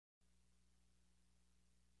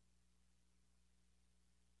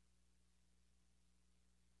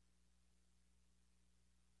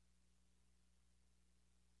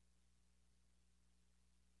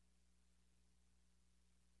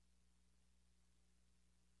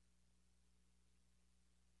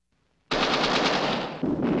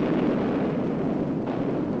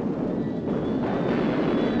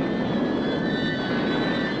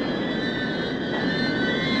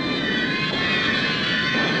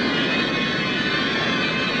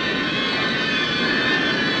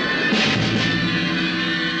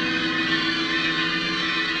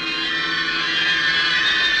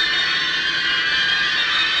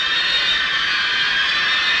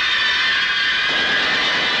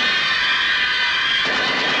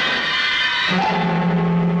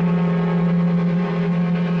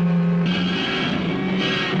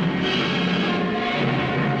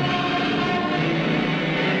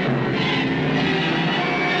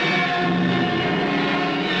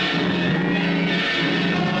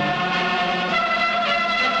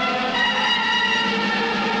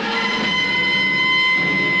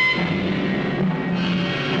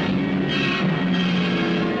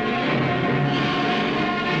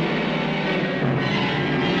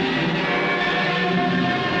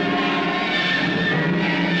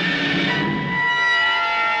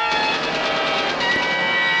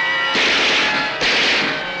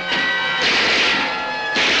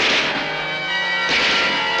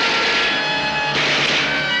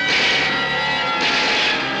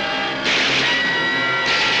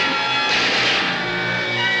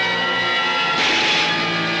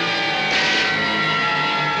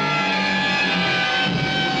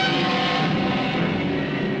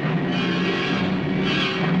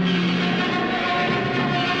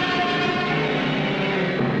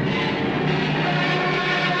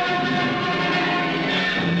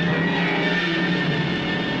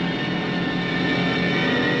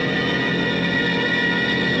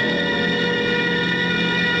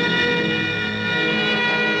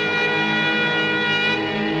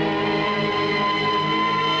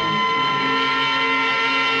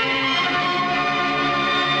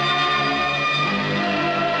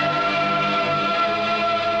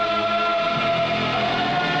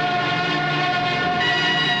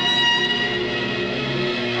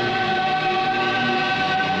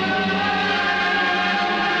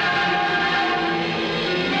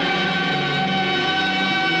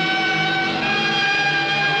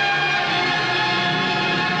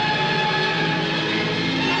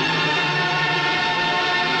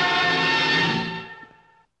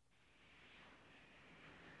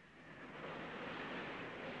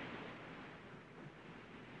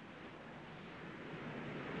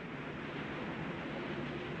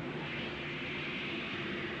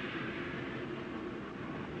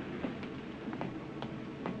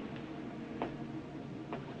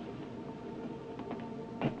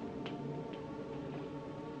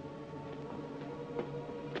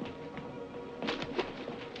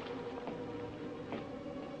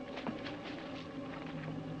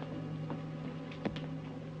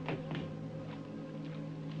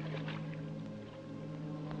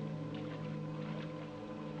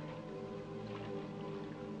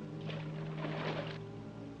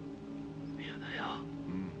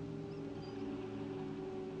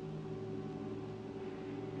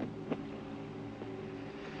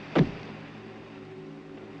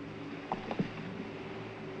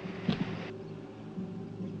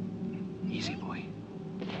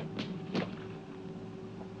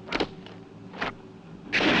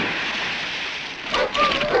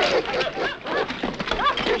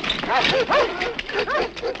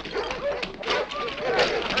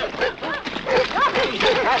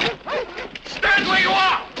Stand where you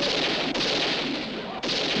are!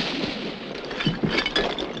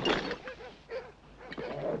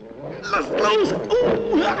 Las los!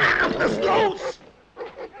 Ooh! Las los!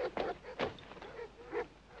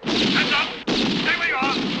 Hands up! Stay where you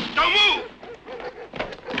are! Don't move!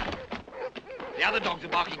 The other dogs are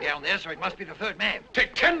barking down there, so it must be the third man.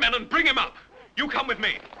 Take 10 men and bring him up. You come with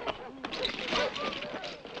me.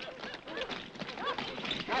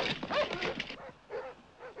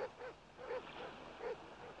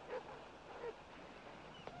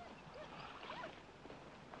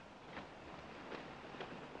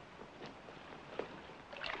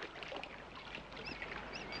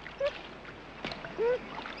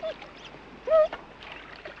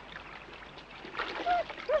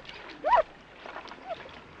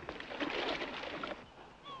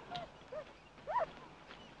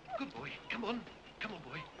 Good boy. Come on. Come on,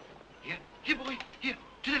 boy. Here. Here, boy. Here.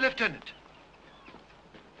 To the lieutenant.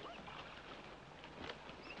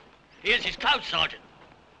 Here's his coat, Sergeant.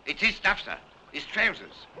 It's his stuff, sir. His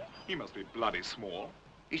trousers. He must be bloody small.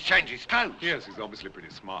 He's changed his clothes. Yes, he's obviously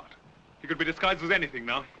pretty smart. He could be disguised as anything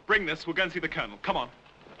now. Bring this. We'll go and see the colonel. Come on.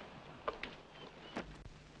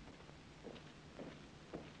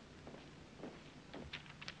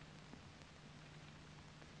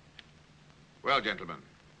 Well, gentlemen,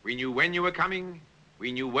 we knew when you were coming,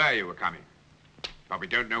 we knew where you were coming, but we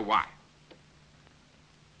don't know why.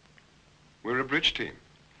 We're a bridge team.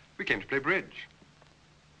 We came to play bridge.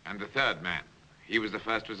 And the third man, he was the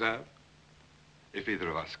first reserve? If either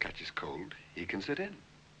of us catches cold, he can sit in.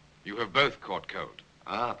 You have both caught cold.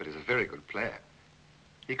 Ah, but he's a very good player.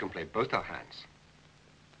 He can play both our hands.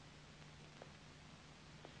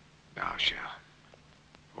 Now, Shell,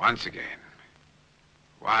 once again,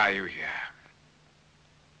 why are you here?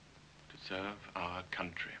 To serve our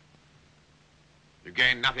country. You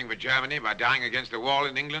gained nothing for Germany by dying against the wall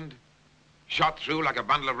in England? Shot through like a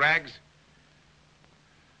bundle of rags?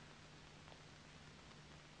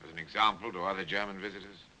 As an example to other German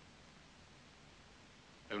visitors?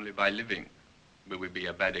 Only by living will we be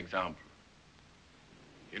a bad example.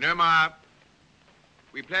 You know, Meyer,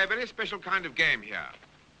 we play a very special kind of game here.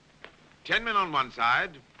 10 men on one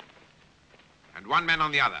side and 1 man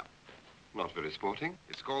on the other. Not very sporting.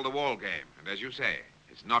 It's called the wall game, and as you say,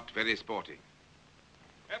 it's not very sporting.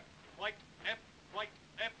 F, right, F, right,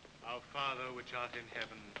 F. Our Father, which art in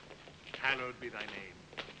heaven, hallowed be thy name.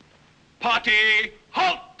 Party,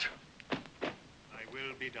 halt! Thy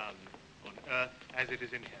will be done on earth as it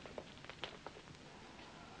is in heaven.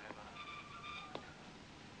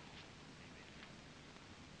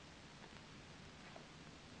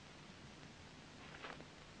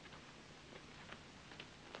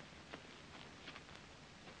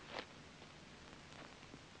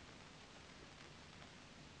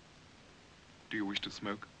 Do you wish to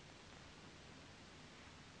smoke?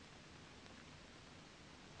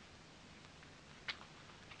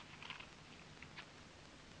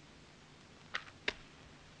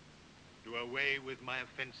 Do away with my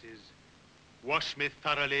offenses. Wash me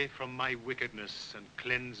thoroughly from my wickedness and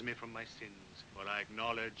cleanse me from my sins. For I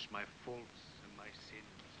acknowledge my faults and my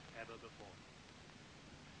sins ever before me.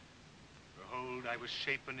 Behold, I was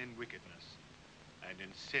shapen in wickedness, and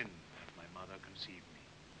in sin hath my mother conceived me.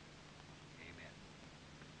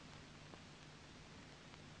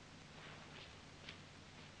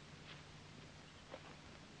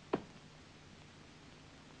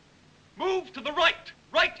 Move to the right.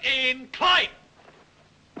 Right incline.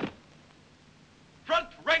 Front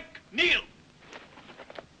rank kneel.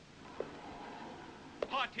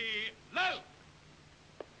 Party low.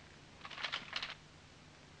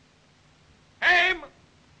 Aim.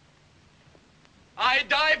 I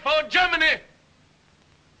die for Germany.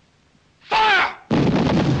 Fire!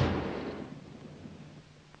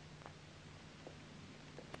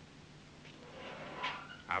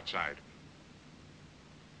 Outside.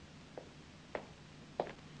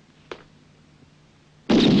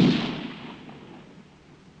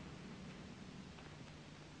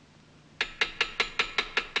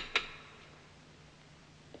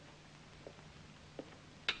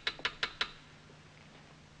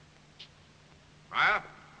 Meyer,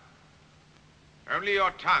 only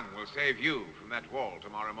your tongue will save you from that wall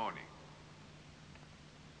tomorrow morning.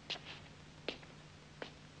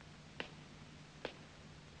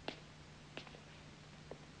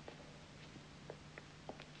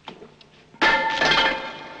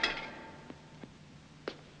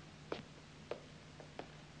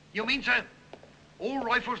 You mean, sir, all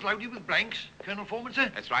rifles loaded with blanks, Colonel Foreman,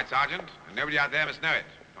 sir? That's right, Sergeant, and nobody out there must know it,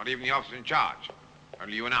 not even the officer in charge,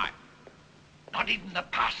 only you and I. Not even the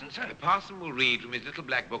parson, sir. The parson will read from his little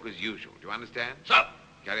black book as usual. Do you understand? Sir.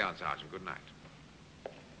 Carry on, Sergeant. Good night.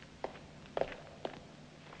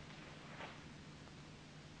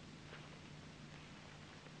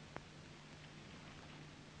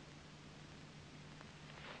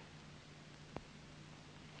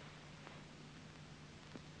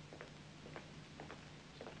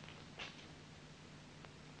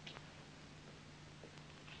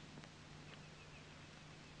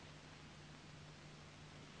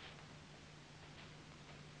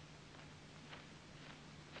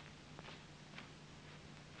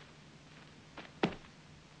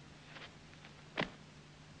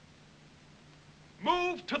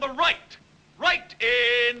 Move to the right. Right,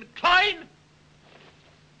 incline.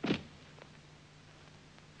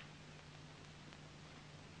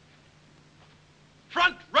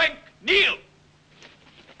 Front rank, kneel.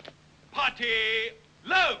 Party,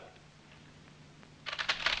 load.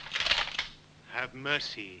 Have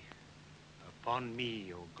mercy upon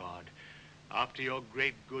me, O God. After your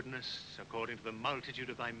great goodness, according to the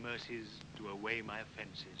multitude of thy mercies, do away my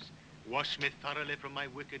offenses. Wash me thoroughly from my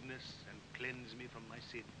wickedness and cleanse me from my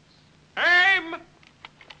sins. Aim!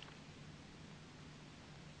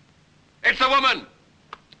 It's a woman!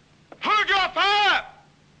 Hold your fire!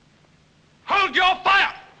 Hold your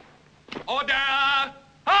fire! Order,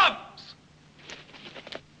 arms!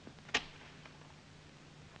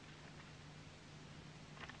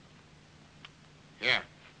 Here.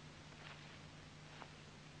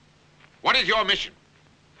 What is your mission?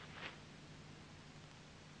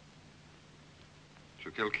 To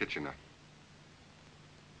kill Kitchener.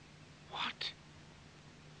 What?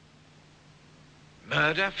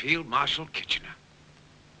 Murder Field Marshal Kitchener.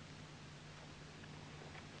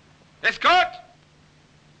 Escort!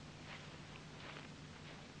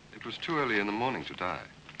 It was too early in the morning to die.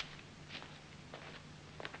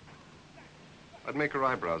 I'd make her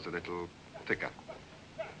eyebrows a little thicker.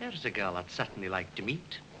 There's a girl I'd certainly like to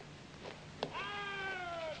meet.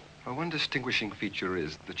 Her one distinguishing feature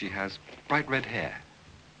is that she has bright red hair.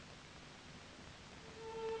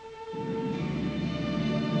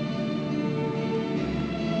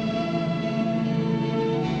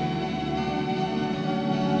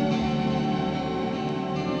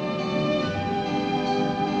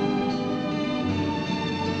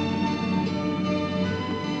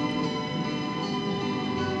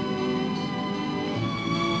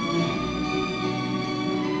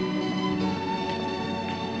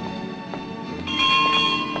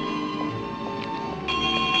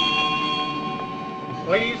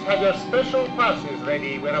 Please have your special passes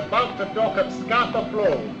ready. We're about to dock at Scapa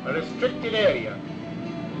Flow, a restricted area.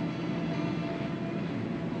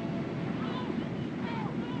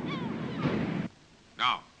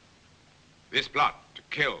 Now, this plot to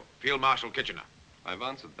kill Field Marshal Kitchener. I've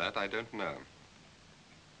answered that. I don't know.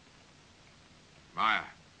 Meyer,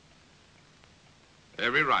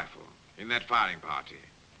 every rifle in that firing party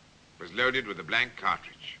was loaded with a blank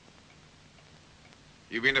cartridge.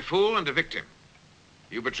 You've been a fool and a victim.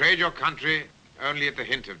 You betrayed your country only at the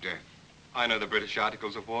hint of death. I know the British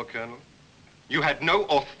Articles of War, Colonel. You had no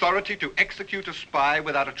authority to execute a spy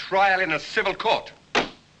without a trial in a civil court.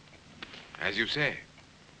 As you say,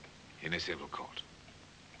 in a civil court.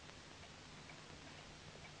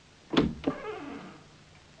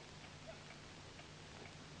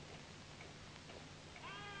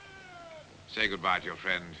 Say goodbye to your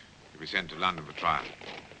friend. You'll be sent to London for trial.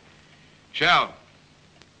 Shell,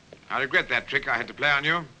 I regret that trick I had to play on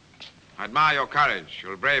you. I admire your courage.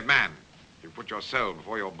 You're a brave man. You put your soul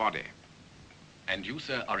before your body. And you,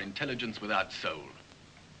 sir, are intelligence without soul.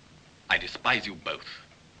 I despise you both.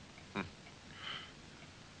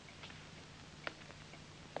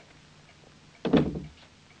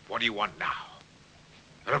 What do you want now?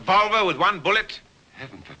 A revolver with one bullet?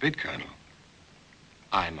 Heaven forbid, Colonel.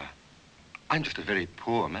 I'm just a very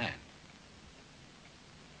poor man.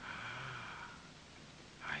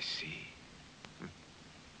 I see.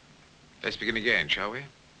 Let's begin again, shall we?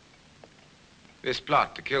 This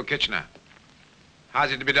plot to kill Kitchener.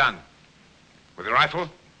 How's it to be done? With a rifle?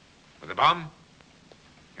 With a bomb?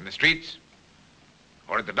 In the streets?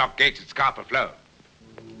 Or at the dock gates at Scapa Flow?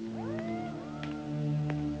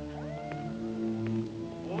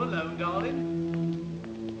 All alone, darling.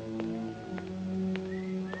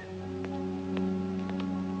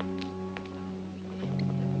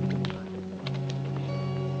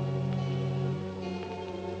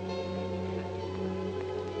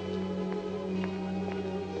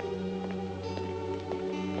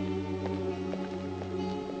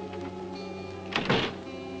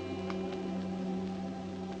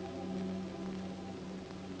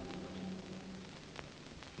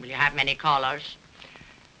 Will you have many callers?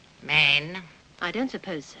 Men, I don't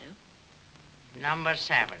suppose so. number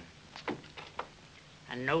 7.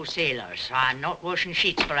 And no sailors. I'm not washing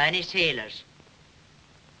sheets for any sailors.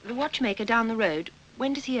 The watchmaker down the road,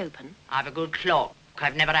 when does he open? I've a good clock.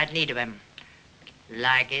 I've never had need of him.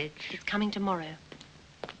 Luggage? It's coming tomorrow.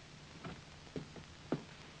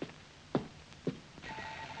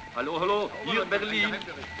 Hallo, hallo, hier Berlin.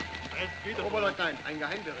 Oberleutnant, ein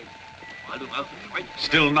Geheimbericht.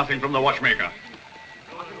 Still nothing from the watchmaker.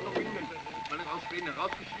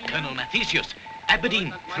 Colonel Mathesius,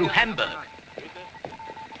 Aberdeen, through Hamburg.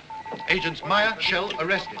 Agents Meyer, Shell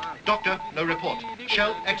arrested. Doctor, no report.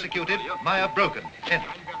 Shell executed, Meyer broken. End.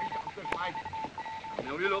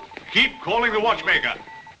 Keep calling the watchmaker.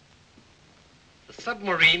 The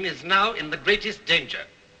submarine is now in the greatest danger.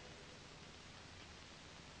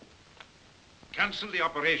 Cancel the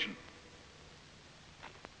operation.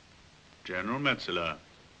 General Metzeler,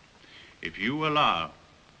 if you allow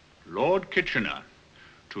Lord Kitchener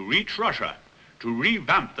to reach Russia, to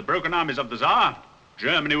revamp the broken armies of the Tsar,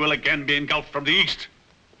 Germany will again be engulfed from the east.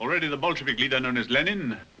 Already the Bolshevik leader known as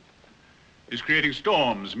Lenin is creating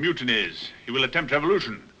storms, mutinies. He will attempt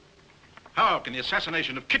revolution. How can the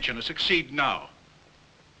assassination of Kitchener succeed now?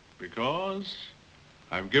 Because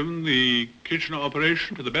I've given the Kitchener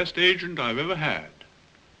operation to the best agent I've ever had.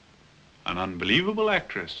 An unbelievable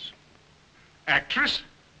actress. Actress?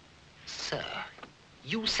 Sir,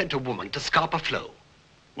 you sent a woman to Scapa Flow.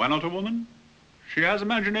 Why not a woman? She has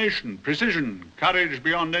imagination, precision, courage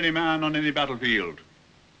beyond any man on any battlefield.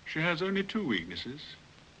 She has only 2 weaknesses: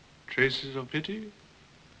 traces of pity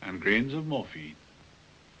and grains of morphine.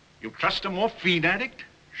 You trust a morphine addict?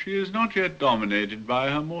 She is not yet dominated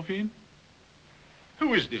by her morphine.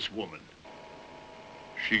 Who is this woman?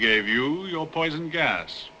 She gave you your poison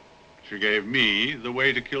gas. She gave me the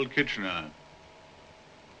way to kill Kitchener.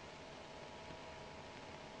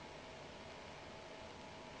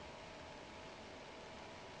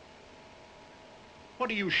 What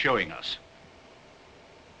are you showing us?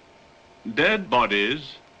 Dead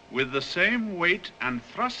bodies with the same weight and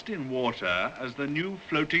thrust in water as the new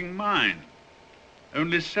floating mine.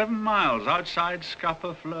 Only 7 miles outside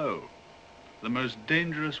Scapa Flow, the most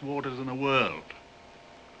dangerous waters in the world.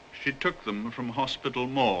 She took them from hospital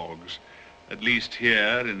morgues. At least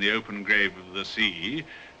here, in the open grave of the sea,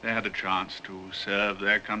 they had a chance to serve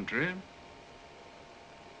their country.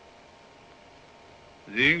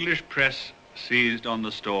 The English press seized on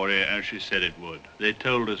the story as she said it would. They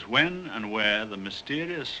told us when and where the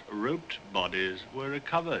mysterious roped bodies were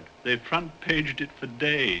recovered. They front-paged it for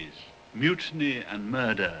days. Mutiny and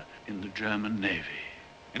murder in the German Navy.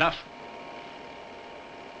 Enough.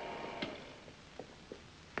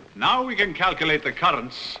 Now we can calculate the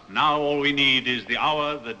currents. Now all we need is the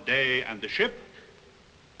hour, the day, and the ship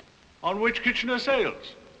on which Kitchener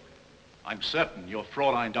sails. I'm certain your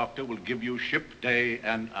Fraülein Doktor will give you ship, day,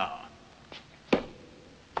 and hour.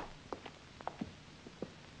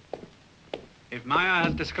 If Meyer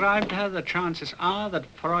has described her, the chances are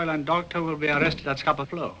that Fraülein Doktor will be arrested at Scapa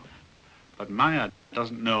Flow. But Meyer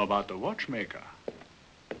doesn't know about the watchmaker.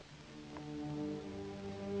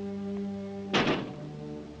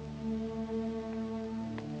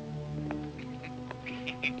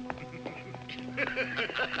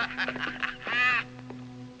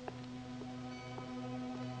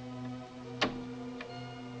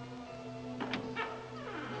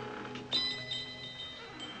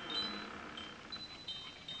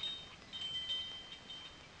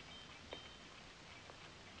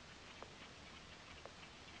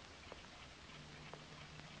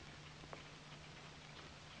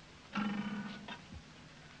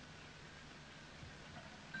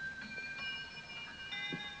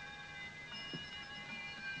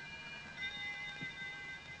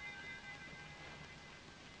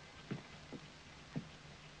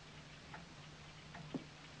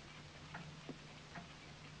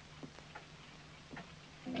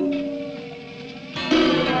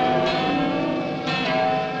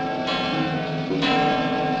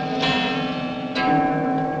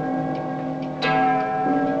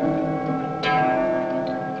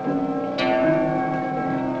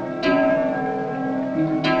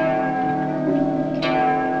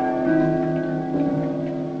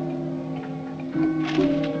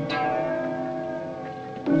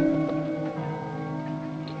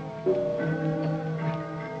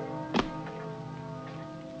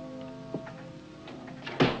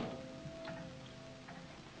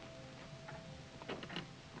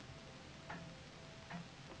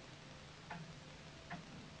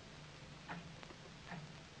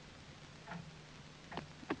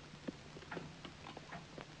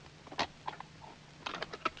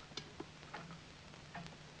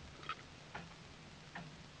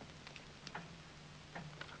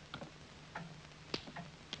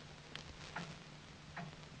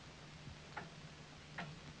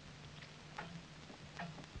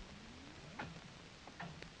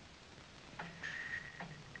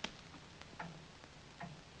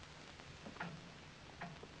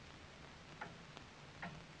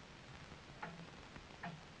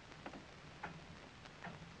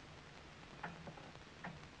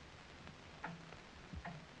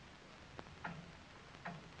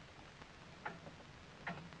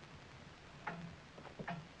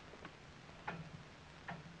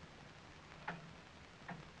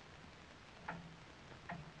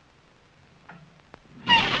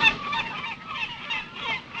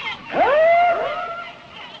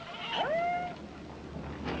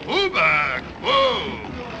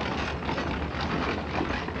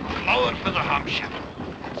 good for the Hampshire.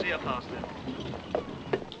 See you past then.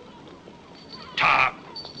 Tom.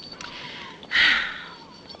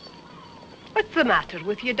 What's the matter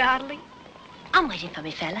with you, darling? I'm waiting for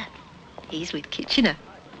me fella. He's with Kitchener.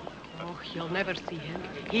 Oh, you'll never see him.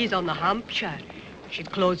 He's on the Hampshire. She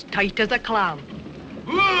closed tight as a clam.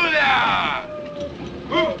 Hoo-lah!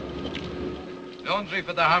 Hoo! Laundry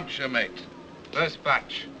for the Hampshire, mate. First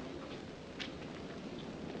batch.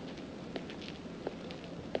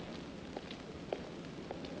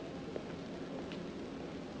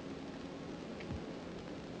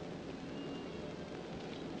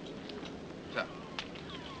 So.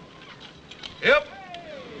 Yep.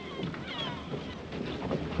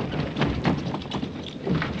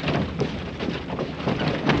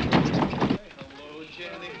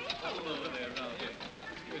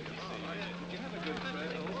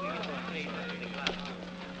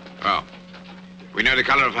 Well, we know the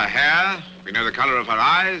color of her hair, we know the color of her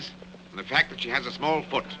eyes, and the fact that she has a small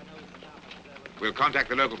foot. We'll contact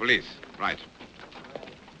the local police. Right.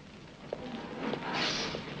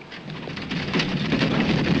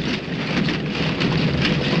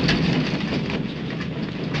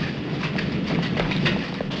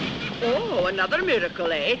 Oh, another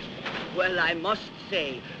miracle, eh? Well, I must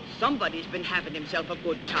say, somebody's been having himself a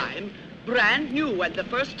good time. Brand new and the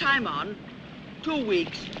first time on. 2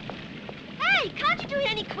 weeks. Hey, can't you do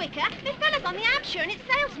it any quicker? The fella's on the Hampshire and it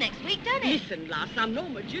sails next week, doesn't it? Listen, lass, I'm no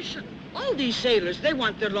magician. All these sailors, they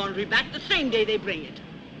want their laundry back the same day they bring it.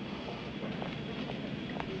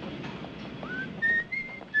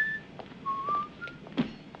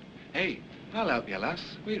 Hey, I'll help you,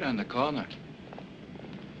 lass. We're round the corner.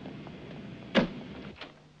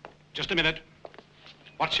 Just a minute.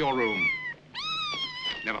 What's your room?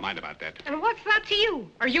 Never mind about that. And what's that to you?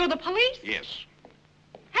 Are you the police? Yes.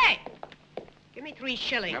 Hey, give me 3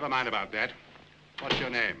 shillings. Never mind about that. What's your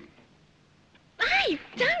name? Hey,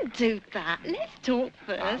 don't do that. Let's talk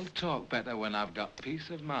first. I'll talk better when I've got peace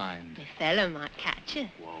of mind. The fella might catch you.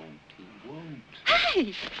 Won't, he won't.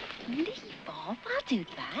 Hey, leave off. I'll do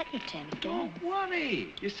that. You tell me. Don't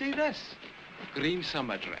worry. You see this? Green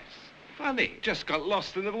summer dress. Funny, just got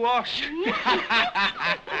lost in the wash.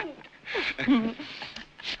 Come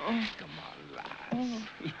on, lads.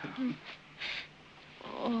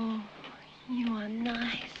 Oh, you are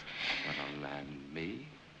nice. Wanna land me?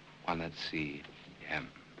 Wanna see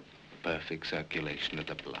perfect circulation of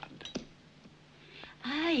the blood.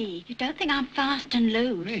 Hey, you don't think I'm fast and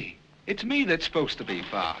loose? Me? It's me that's supposed to be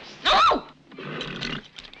fast. No!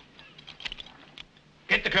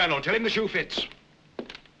 Get the colonel. Tell him the shoe fits.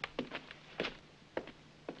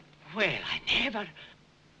 Well, I never...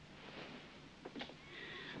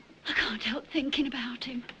 I can't help thinking about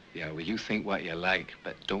him. Yeah, well, you think what you like,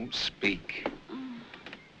 but don't speak.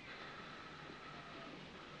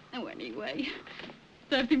 Oh, anyway,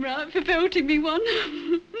 served him right for pelting me one.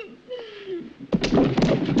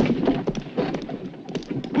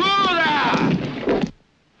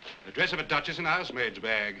 The dress of a duchess in a housemaid's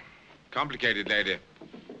bag. Complicated, lady.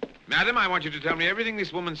 Madam, I want you to tell me everything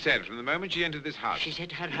this woman said from the moment she entered this house. She said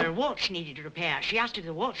her watch needed repair. She asked if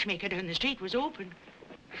the watchmaker down the street was open.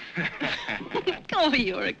 Oh,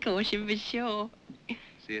 you're a caution for sure.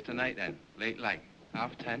 See you tonight, then. Late like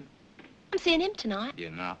 10:30. I'm seeing him tonight. You're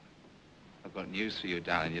not. I've got news for you,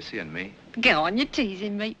 darling. You're seeing me. Go on, you're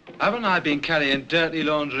teasing me. Haven't I been carrying dirty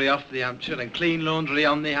laundry off the Hampshire and clean laundry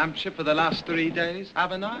on the Hampshire for the last 3 days?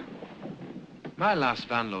 Haven't I? My last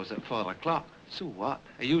van loads at 4 o'clock. So what?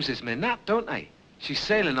 I use this minute, don't I? She's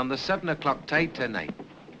sailing on the 7 o'clock tide tonight.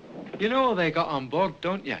 You know they got on board,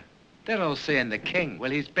 don't you? They're all saying the king.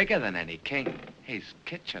 Well, he's bigger than any king. He's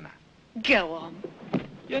Kitchener. Go on.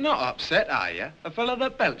 You're not upset, are you? A fella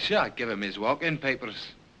that belts you, I'd give him his walk-in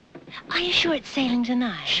papers. Are you sure it's sailing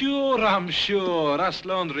tonight? Sure, I'm sure. Us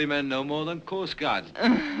laundrymen know more than Coast Guards.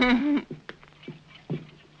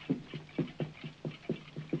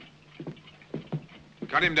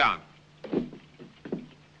 Cut him down.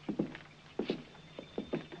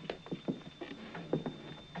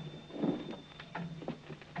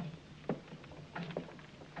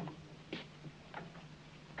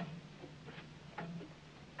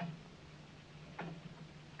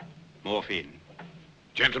 Morphine.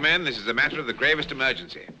 Gentlemen, this is a matter of the gravest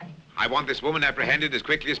emergency. I want this woman apprehended as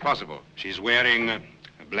quickly as possible. She's wearing a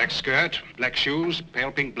black skirt, black shoes,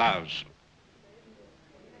 pale pink blouse.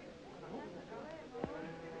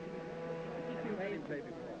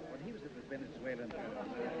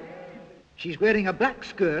 She's wearing a black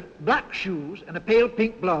skirt, black shoes, and a pale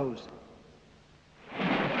pink blouse.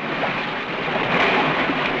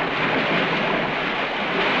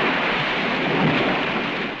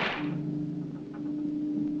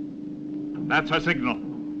 That's her signal.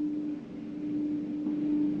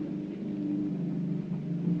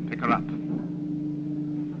 Pick her up.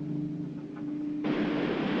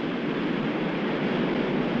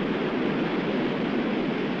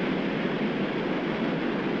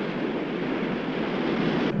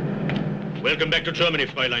 Welcome back to Germany,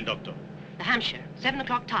 Fraülein Doktor. The Hampshire, 7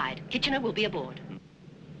 o'clock tide. Kitchener will be aboard.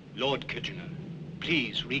 Lord Kitchener,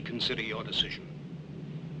 please reconsider your decision.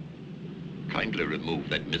 Kindly remove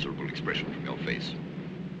that miserable expression from your face.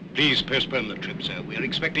 Please postpone the trip, sir. We are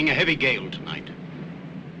expecting a heavy gale tonight.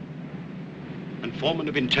 An foreman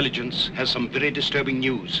of intelligence has some very disturbing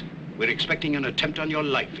news. We're expecting an attempt on your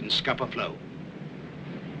life in Scupper Flow.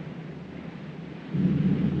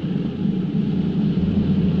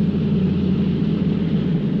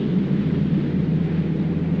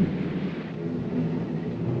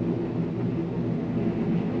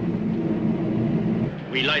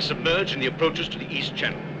 We lie submerged in the approaches to the East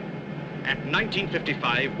Channel. At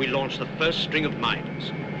 1955, we launched the first string of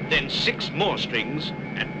mines, then 6 more strings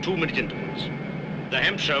at 2-minute intervals. The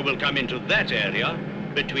Hampshire will come into that area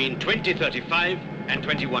between 20:35 and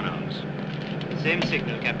 21 hours. Same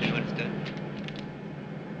signal, Captain Winston.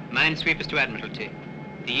 Minesweepers to Admiralty.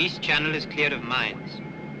 The East Channel is cleared of mines.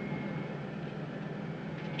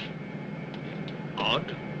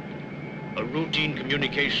 Odd. A routine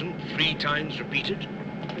communication 3 times repeated.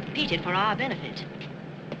 Repeated for our benefit.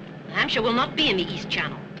 The Hampshire will not be in the East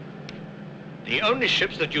Channel. The only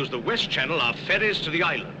ships that use the West Channel are ferries to the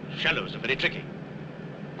island. Shallows are very tricky.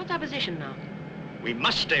 What's our position now? We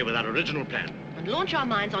must stay with our original plan. And launch our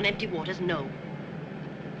mines on empty waters? No.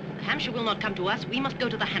 The Hampshire will not come to us. We must go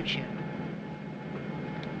to the Hampshire.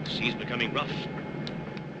 The sea's becoming rough.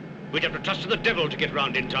 We'd have to trust to the devil to get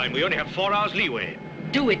round in time. We only have 4 hours leeway.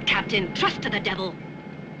 Do it, Captain. Trust to the devil.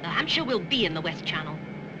 The Hampshire will be in the West Channel.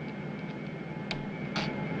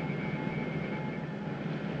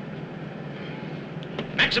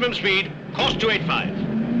 Maximum speed, course 285.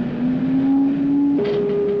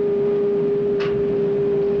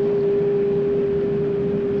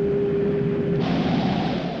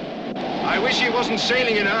 I wish he wasn't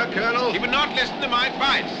sailing in her, Colonel. He would not listen to my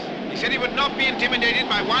advice. He said he would not be intimidated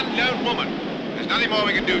by one lone woman. There's nothing more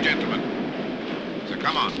we can do, gentlemen. So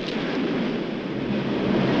come on.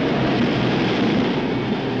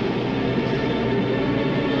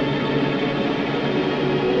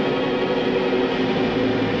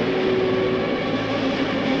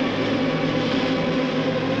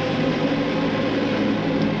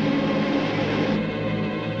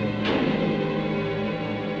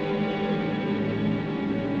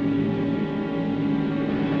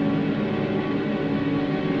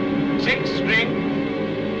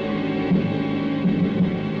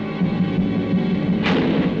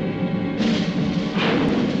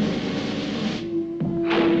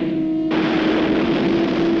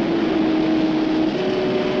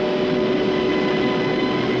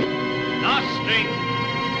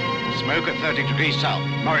 Smoke at 30 degrees south,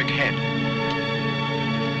 Morwick Head.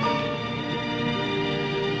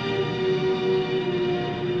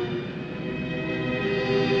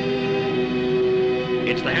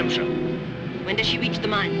 It's the Hampshire. When does she reach the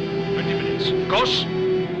mine? 20 minutes. Course?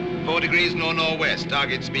 4 degrees north-northwest.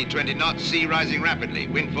 Target speed 20 knots. Sea rising rapidly.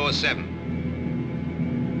 Wind force 7.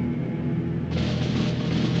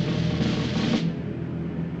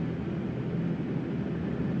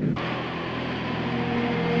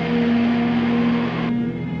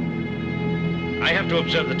 I have to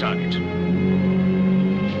observe the target.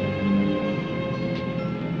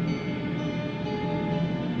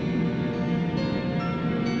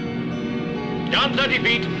 Down 30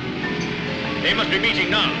 feet. They must be meeting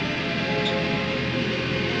now.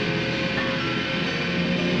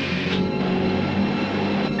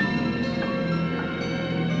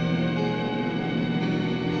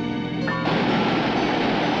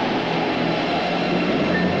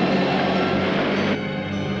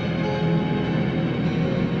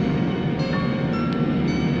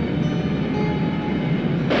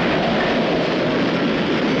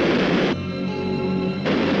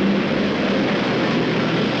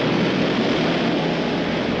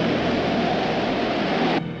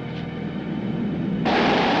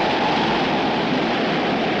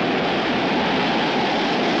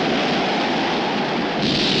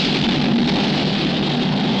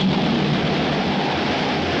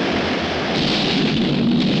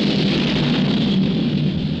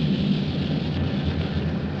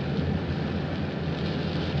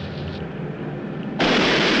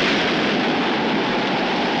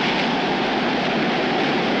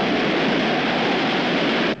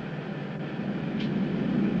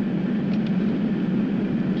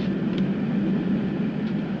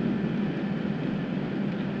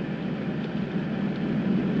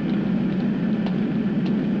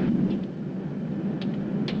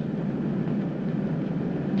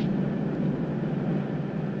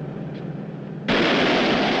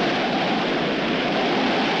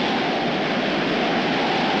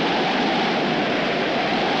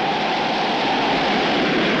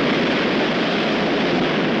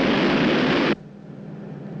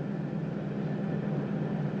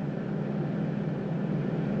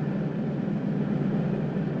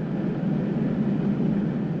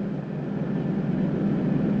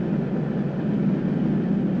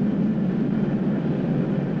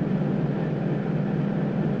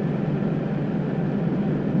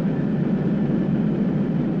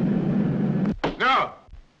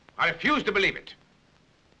 I refuse to believe it.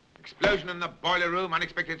 Explosion in the boiler room,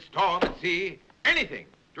 unexpected storm at sea, anything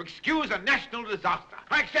to excuse a national disaster.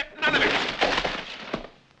 I accept none of it.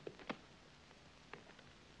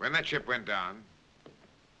 When that ship went down,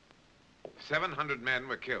 700 men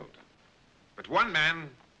were killed. But one man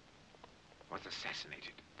was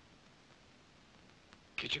assassinated.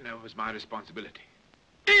 Kitchener was my responsibility.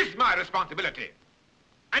 Is my responsibility.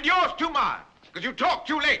 And yours too, Ma, because you talked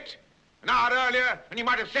too late. An hour earlier, and you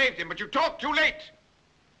might have saved him, but you talked too late.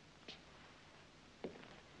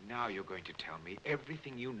 Now you're going to tell me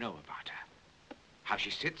everything you know about her. How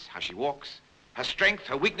she sits, how she walks, her strengths,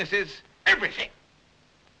 her weaknesses, everything.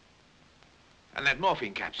 And that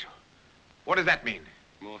morphine capsule. What does that mean?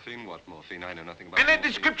 Morphine? What morphine? I know nothing about And that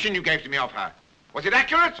morphine. description you gave to me of her. Was it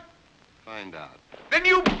accurate? Find out. Then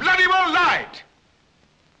you bloody well lied.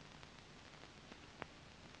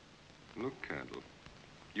 Look, Colonel,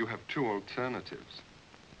 you have two alternatives.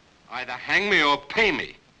 Either hang me or pay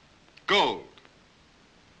me. Gold.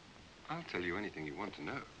 I'll tell you anything you want to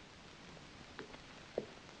know.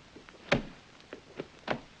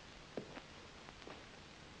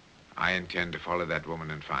 I intend to follow that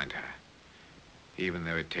woman and find her, even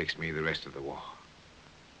though it takes me the rest of the war.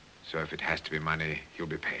 So if it has to be money, you'll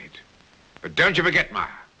be paid. But don't you forget, Ma.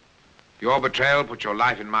 Your betrayal put your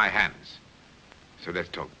life in my hands. So let's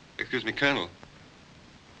talk. Excuse me, Colonel.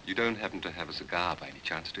 You don't happen to have a cigar by any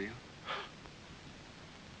chance, do you?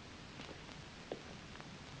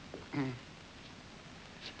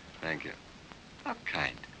 Thank you. How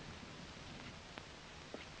kind.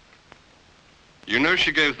 You know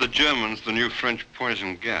she gave the Germans the new French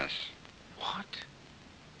poison gas. What?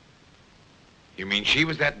 You mean she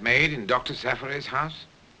was that maid in Dr. Safare's house?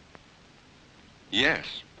 Yes.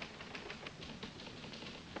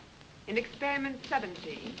 In experiment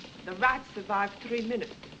 70, the rats survived 3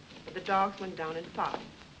 minutes, but the dogs went down in 5.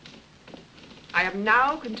 I am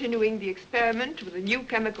now continuing the experiment with a new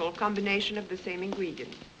chemical combination of the same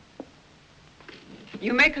ingredients.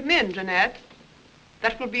 You may come in, Jeanette.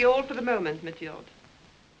 That will be all for the moment, Mathilde.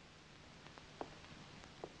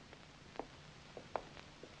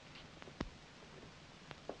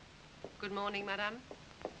 Good morning, madame.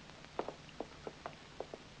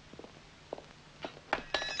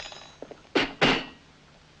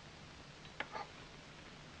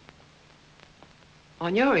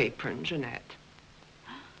 On your apron, Jeanette.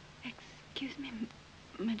 Excuse me,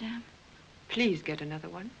 madame. Please get another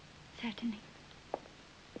one. Certainly.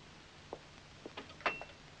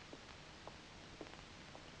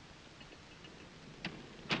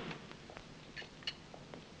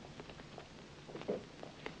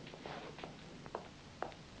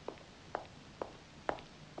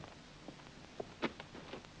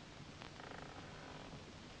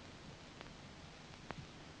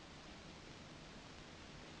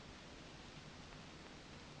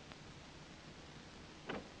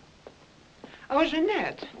 Oh,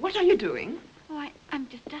 Jeanette, what are you doing? Oh, I'm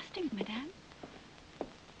just dusting, madame.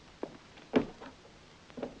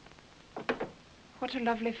 What a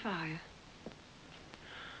lovely fire.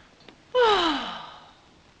 Oh,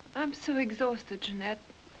 I'm so exhausted, Jeanette.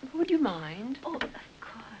 Would you mind? Oh, of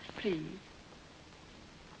course. Please.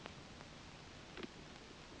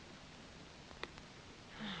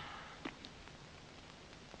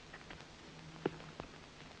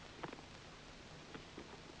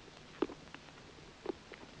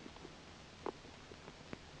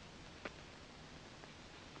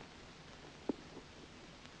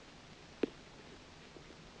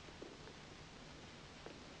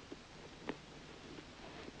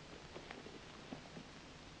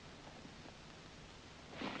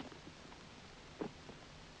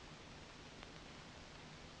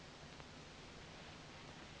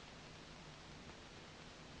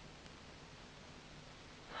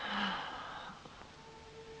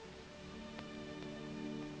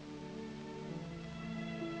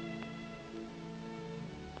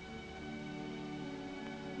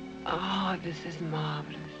 Oh, this is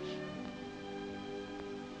marvelous.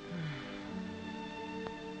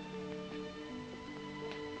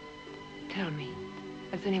 Tell me,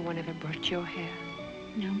 has anyone ever brushed your hair?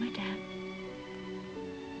 No, madame.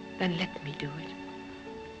 Then let me do it.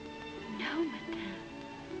 No,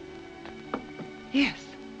 madame. Yes.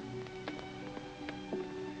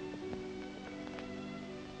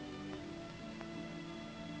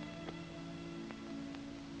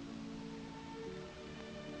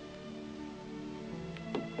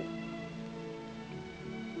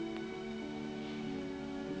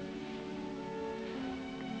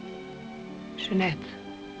 Jeanette.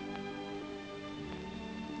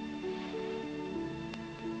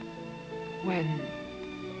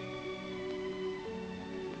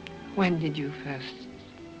 When did you first?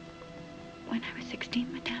 When I was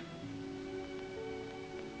 16, Madame.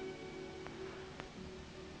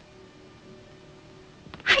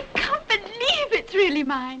 I can't believe it's really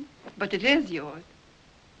mine. But it is yours.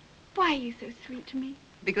 Why are you so sweet to me?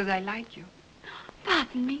 Because I like you.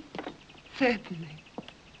 Pardon me. Certainly.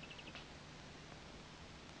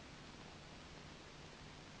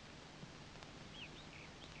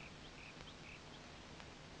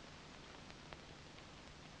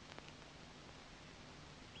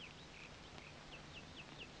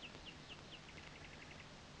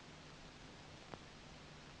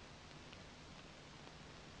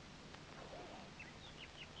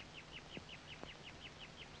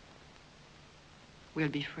 We'll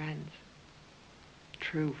be friends.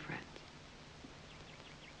 True friends.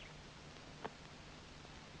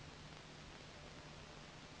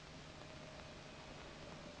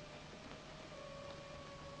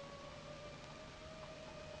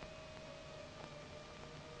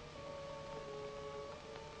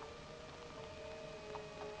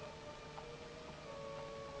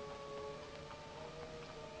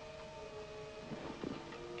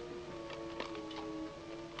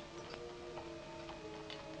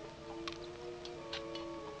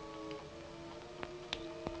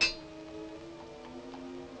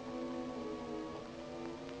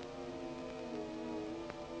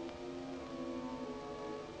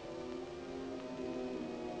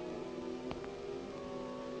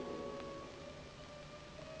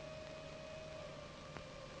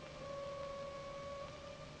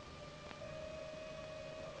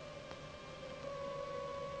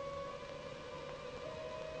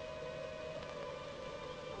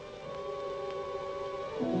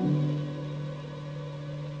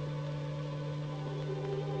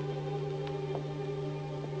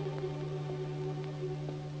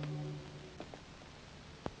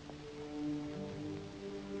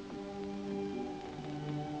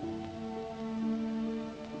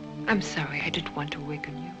 I'm sorry, I didn't want to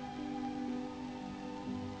awaken you.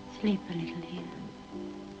 Sleep a little here.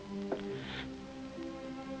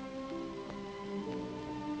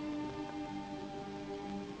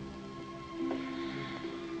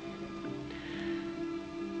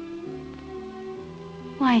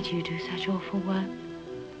 Why do you do such awful work?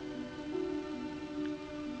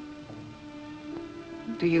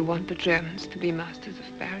 Do you want the Germans to be masters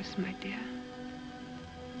of Paris, my dear?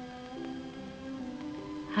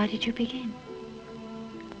 How did you begin?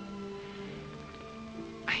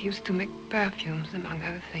 I used to make perfumes, among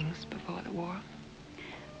other things, before the war.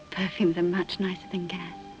 Perfumes are much nicer than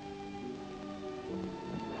gas.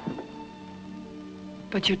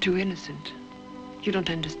 But you're too innocent. You don't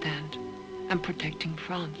understand. I'm protecting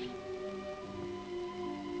France.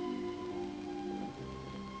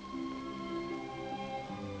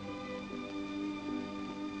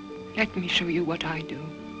 Let me show you what I do.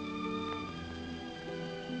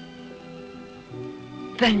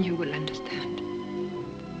 Then you will understand.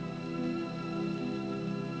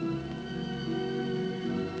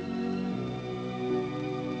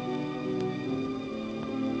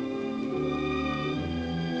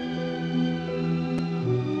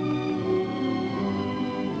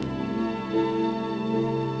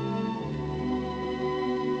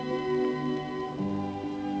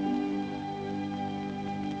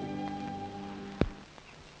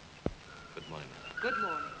 Good morning. Good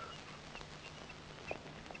morning.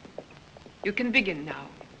 You can begin now.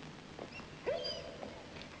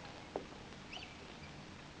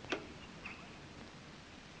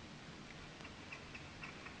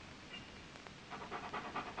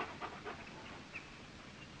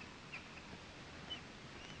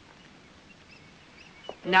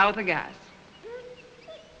 Now the gas.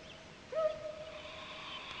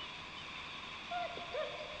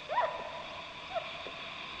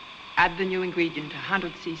 Add the new ingredient,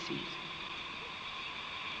 100 cc's.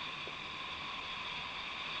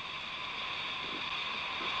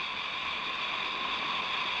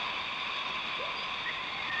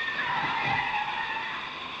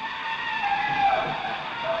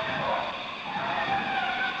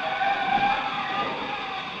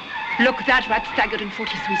 Look, that rat staggered in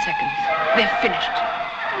 43 seconds. They're finished.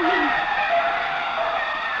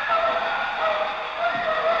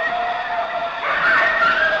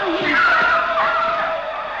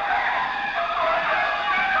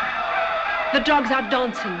 The dogs are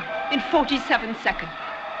dancing in 47 seconds.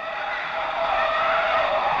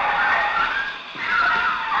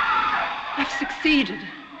 I've succeeded.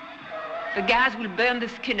 The gas will burn the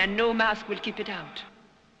skin and no mask will keep it out.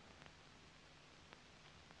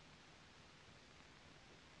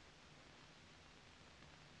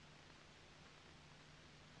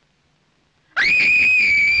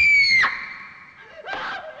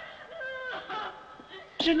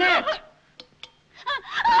 Jeanette!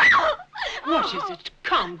 What is it?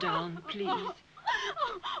 Calm down, please. What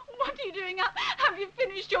are you doing? Have you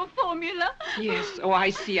finished your formula? Yes. Oh, I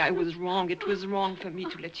see. I was wrong. It was wrong for me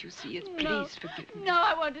to let you see it. Please forgive me. No,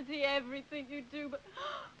 I want to see everything you do, but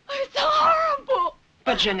it's horrible.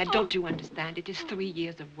 But, Jeanette, don't you understand? It is 3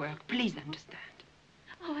 years of work. Please understand.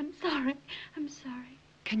 Oh, I'm sorry. I'm sorry.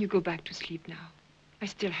 Can you go back to sleep now? I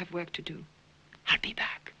still have work to do. I'll be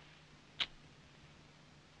back.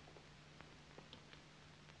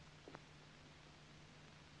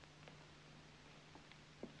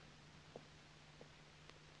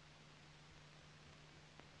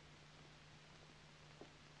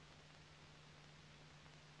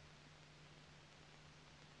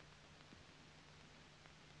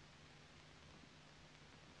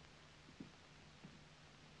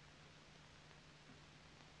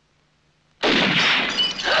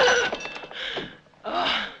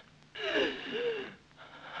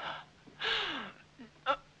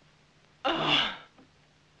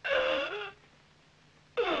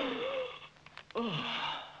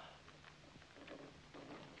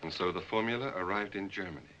 And so the formula arrived in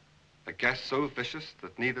Germany. A gas so vicious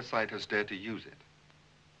that neither side has dared to use it.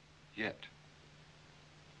 Yet.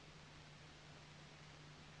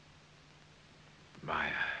 Maya,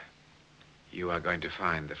 you are going to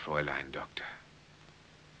find the Fraülein Doktor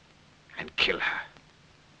and kill her.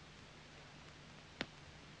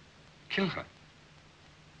 Kill her?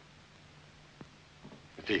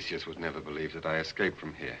 Theseus would never believe that I escaped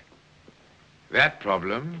from here. That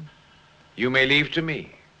problem you may leave to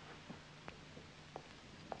me.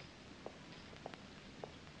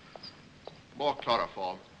 More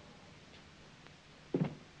chloroform.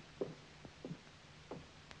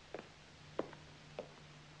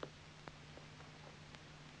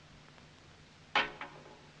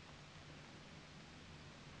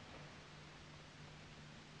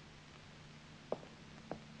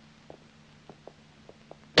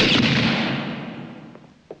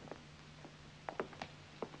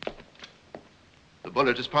 The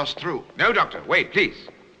bullet has passed through. No, Doctor. Wait, please.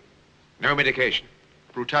 No medication.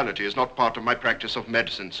 Brutality is not part of my practice of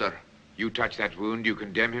medicine, sir. You touch that wound, you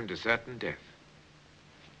condemn him to certain death.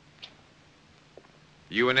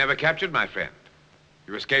 You were never captured, my friend.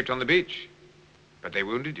 You escaped on the beach, but they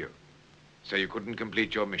wounded you, so you couldn't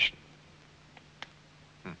complete your mission.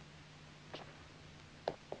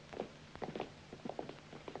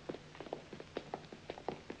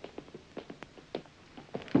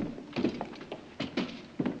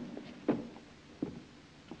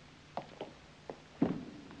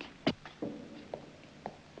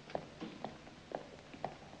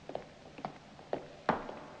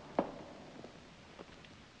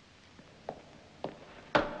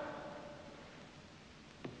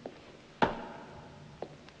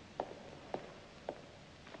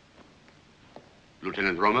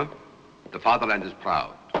 Lieutenant Romer, the fatherland is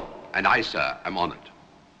proud, and I, sir, am honored.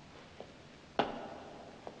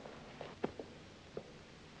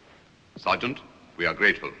 Sergeant, we are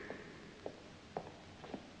grateful.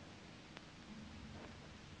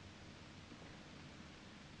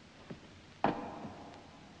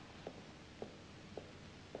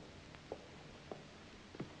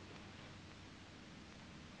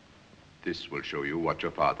 This will show you what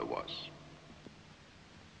your father was.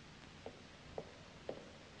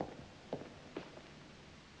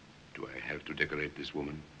 Do I have to decorate this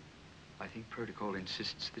woman? I think protocol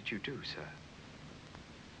insists that you do, sir.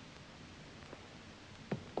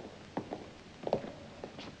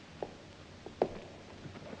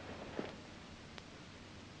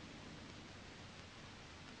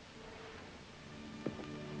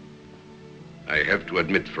 I have to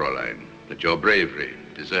admit, Fraülein, that your bravery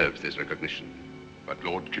deserves this recognition. But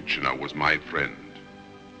Lord Kitchener was my friend.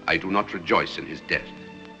 I do not rejoice in his death,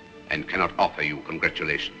 and cannot offer you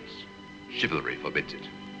congratulations. Chivalry forbids it.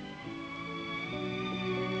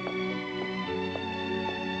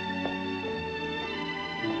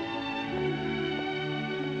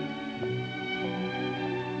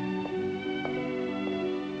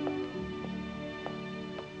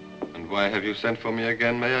 And why have you sent for me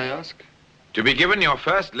again, may I ask? To be given your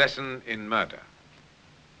first lesson in murder.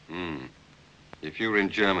 If you were in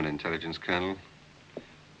German intelligence, Colonel,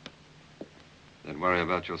 then worry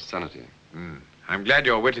about your sanity. I'm glad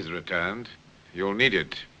your wit has returned. You'll need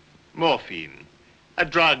it. Morphine, a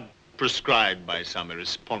drug prescribed by some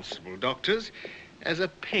irresponsible doctors as a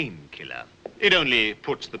painkiller. It only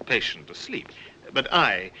puts the patient to sleep. But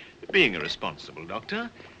I, being a responsible doctor,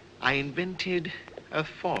 I invented a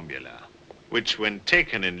formula, which when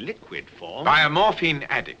taken in liquid form... By a morphine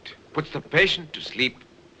addict, puts the patient to sleep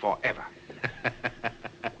forever.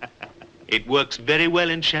 It works very well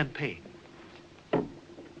in champagne.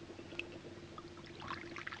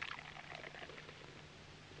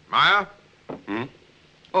 Meyer? Hmm?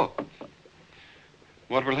 Oh.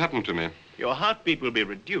 What will happen to me? Your heartbeat will be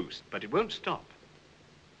reduced, but it won't stop.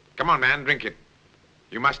 Come on, man, drink it.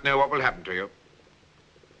 You must know what will happen to you.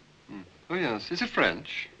 Oh, yes. Is it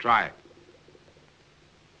French? Try it.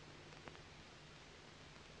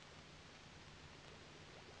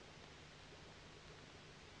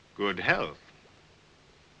 Good health.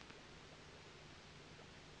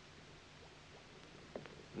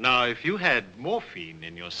 Now, if you had morphine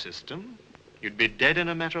in your system, you'd be dead in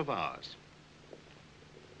a matter of hours.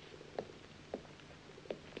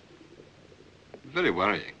 Very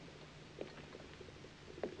worrying.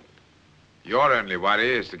 Your only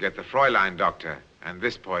worry is to get the Fraülein Doktor and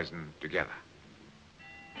this poison together.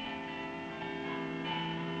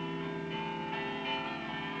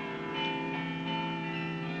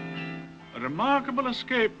 A remarkable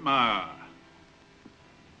escape, Meyer.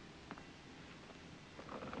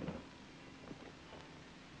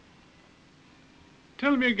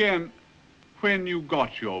 Tell me again when you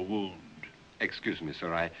got your wound. Excuse me,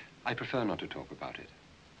 sir. I prefer not to talk about it.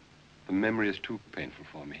 The memory is too painful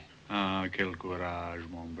for me. Ah, quel courage,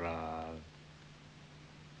 mon brave.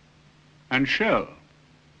 And Shell?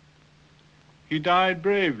 He died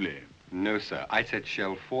bravely. No, sir. I said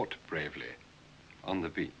Shell fought bravely on the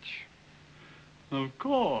beach. Of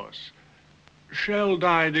course. Shell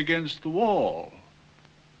died against the wall.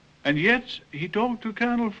 And yet he talked to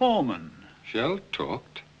Colonel Foreman. Shell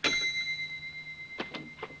talked?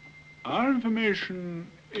 Our information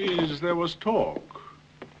is there was talk.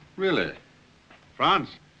 Really? France,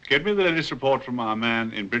 get me the latest report from our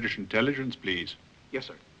man in British intelligence, please. Yes,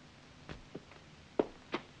 sir.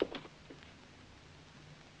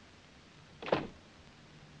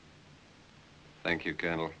 Thank you,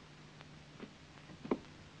 Colonel.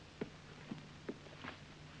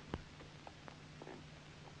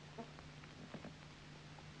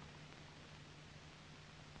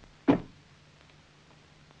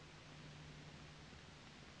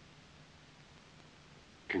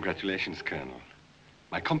 Congratulations, Colonel.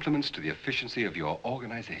 My compliments to the efficiency of your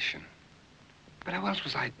organization. But how else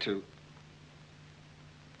was I to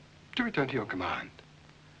return to your command?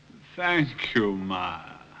 Thank you,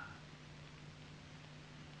 Meyer.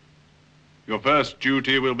 Your first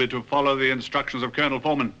duty will be to follow the instructions of Colonel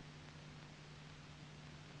Foreman.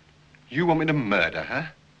 You want me to murder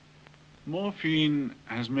her? Morphine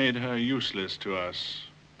has made her useless to us.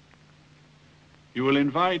 You will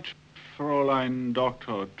invite Fraülein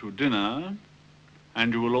Doktor to dinner,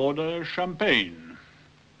 and you will order champagne.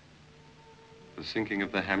 The sinking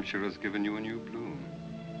of the Hampshire has given you a new bloom.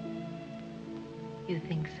 You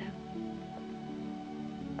think so?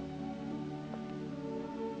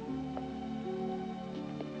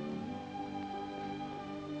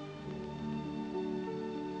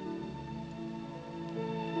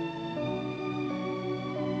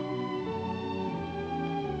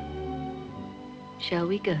 Shall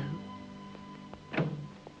we go?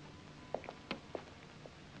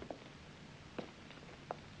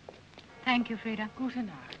 Thank you, Frida. Gute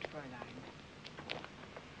Nacht, Fräulein.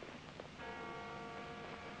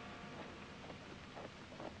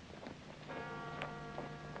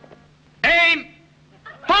 Aim!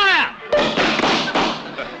 Fire!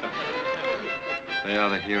 They are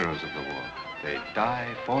the heroes of the war. They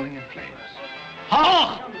die falling in flames.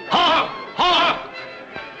 Ha! Ha! Ha!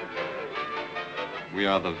 We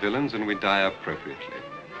are the villains and we die appropriately.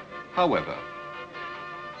 However,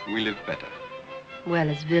 we live better. Well,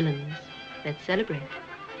 as villains, let's celebrate.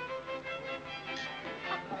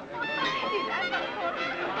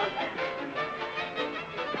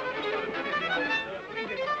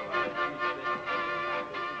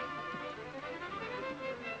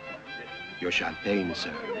 Your champagne,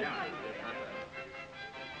 sir.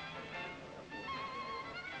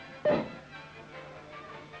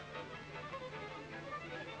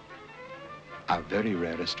 Our very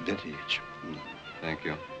rarest vintage. Thank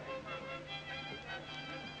you.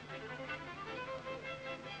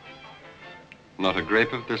 Not a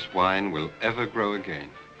grape of this wine will ever grow again.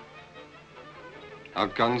 Our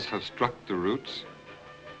guns have struck the roots,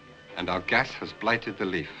 and our gas has blighted the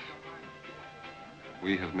leaf.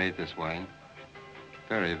 We have made this wine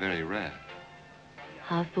very, very rare.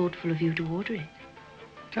 How thoughtful of you to order it.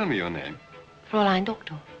 Tell me your name. Fraülein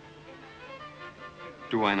Doktor.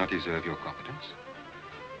 Do I not deserve your confidence?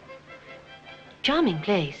 Charming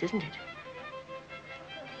place, isn't it?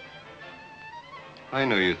 I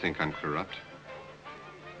know you think I'm corrupt.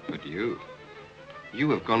 But you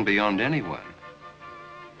have gone beyond anyone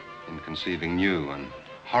in conceiving new and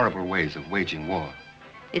horrible ways of waging war.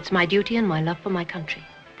 It's my duty and my love for my country.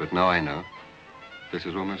 But now I know this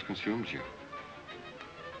has almost consumed you.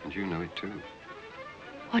 And you know it too.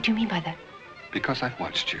 What do you mean by that? Because I've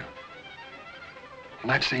watched you. And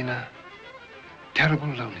I've seen a terrible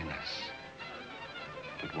loneliness.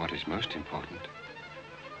 But what is most important,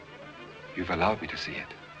 you've allowed me to see it.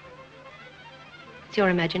 It's your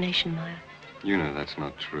imagination, Maya. You know that's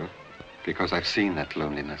not true. Because I've seen that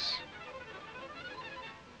loneliness.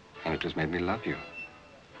 And it has made me love you.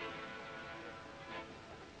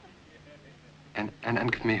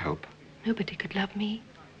 And give me hope. Nobody could love me.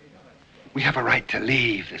 We have a right to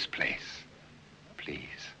leave this place.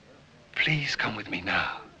 Please. Please come with me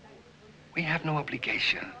now. We have no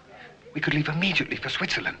obligation. We could leave immediately for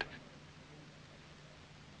Switzerland.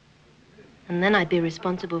 And then I'd be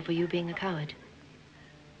responsible for you being a coward.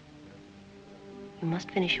 You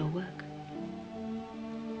must finish your work.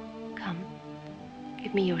 Come,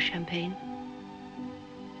 give me your champagne.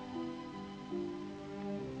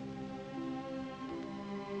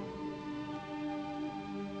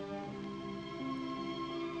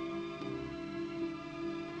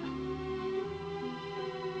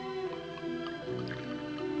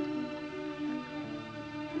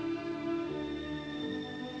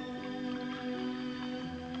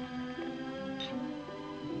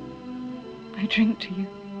 I drink to you.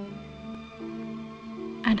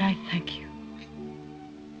 And I thank you.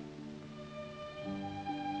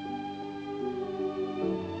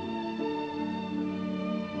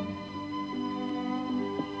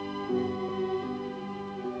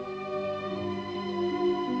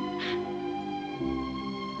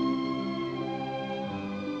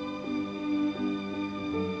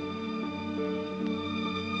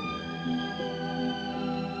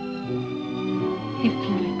 If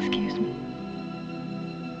you'll excuse me.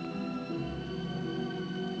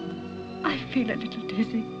 I feel a little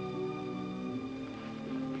dizzy.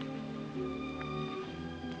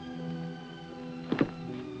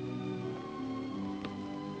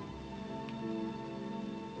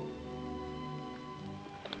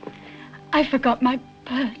 I forgot my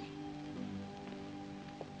purse.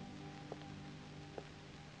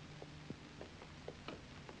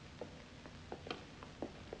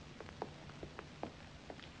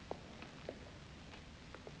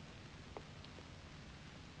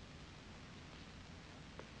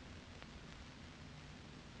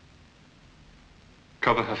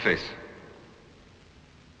 Cover her face.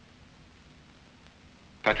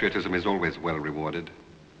 Patriotism is always well rewarded.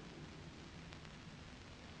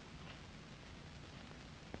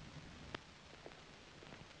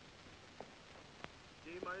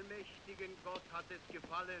 Dem allmächtigen Gott hat es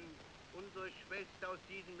gefallen, unsere Schwester aus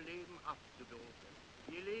diesem Leben abzudosen.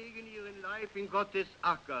 Wir legen ihren Leib in Gottes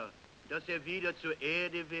Acker, dass er wieder zur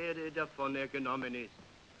Erde werde, davon er genommen ist.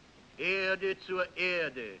 Erde zur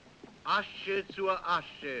Erde, Asche zur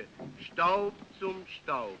Asche, Staub zum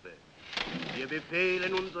Staube. Wir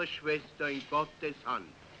befehlen unsere Schwester in Gottes Hand.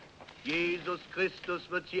 Jesus Christus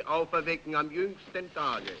wird sie auferwecken am jüngsten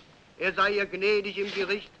Tage. Er sei ihr gnädig im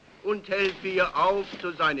Gericht und helfe ihr auf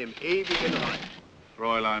zu seinem ewigen Reich.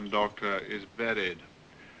 Fraülein Doktor is buried.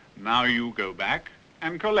 Now you go back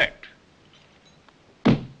and collect.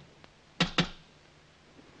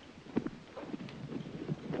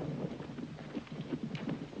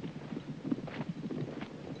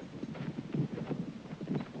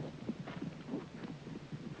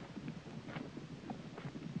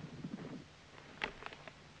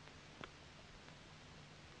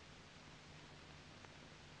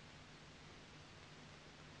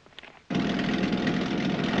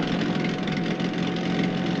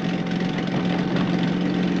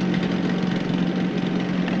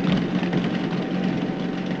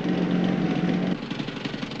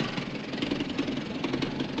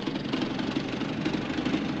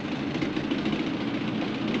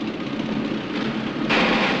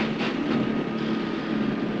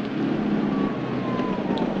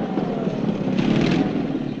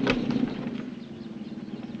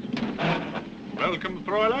 Welcome,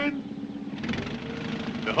 Fraülein.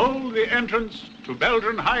 Behold the entrance to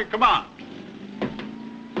Belgian High Command.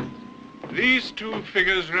 These two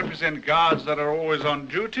figures represent guards that are always on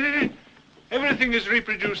duty. Everything is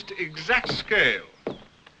reproduced exact scale.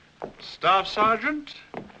 Staff sergeant,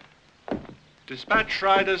 dispatch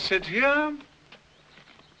riders sit here.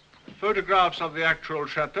 Photographs of the actual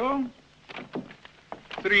chateau.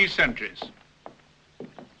 3 sentries.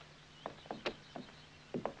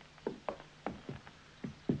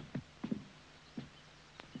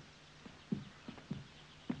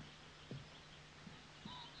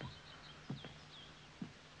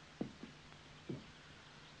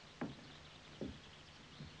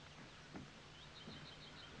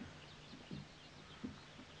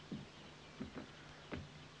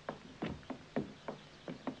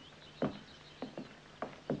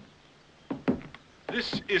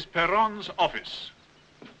 This is Perron's office.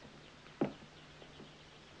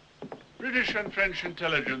 British and French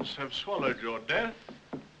intelligence have swallowed your death,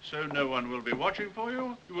 so no one will be watching for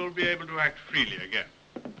you. You will be able to act freely again.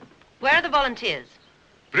 Where are the volunteers?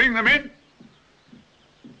 Bring them in.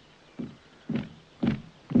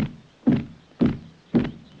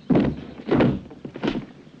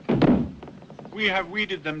 We have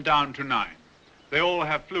weeded them down to 9. They all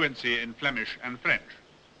have fluency in Flemish and French.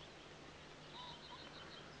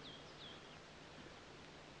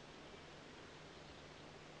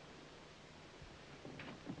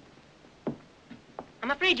 I'm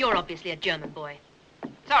afraid you're obviously a German boy.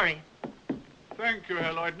 Sorry. Thank you,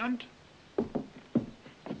 Herr Lieutenant.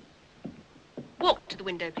 Walk to the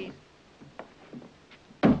window, please.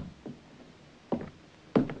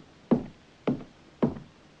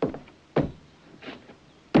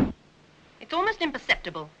 It's almost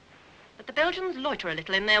imperceptible, but the Belgians loiter a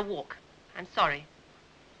little in their walk. I'm sorry.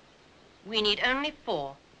 We need only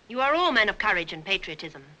 4. You are all men of courage and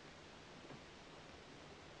patriotism.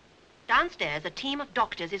 Downstairs, a team of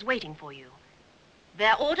doctors is waiting for you.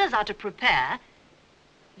 Their orders are to prepare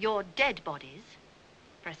your dead bodies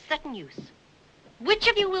for a certain use. Which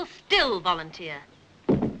of you will still volunteer?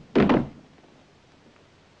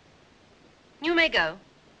 You may go.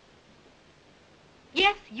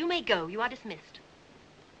 Yes, you may go. You are dismissed.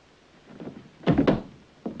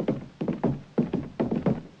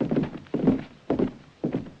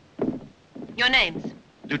 Your names?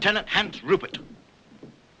 Lieutenant Hans Rupert.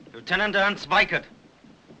 Lieutenant Ernst Weikert.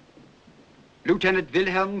 Lieutenant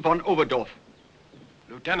Wilhelm von Oberdorf.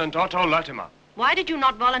 Lieutenant Otto Latimer. Why did you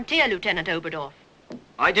not volunteer, Lieutenant Oberdorf?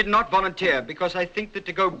 I did not volunteer because I think that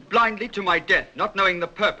to go blindly to my death, not knowing the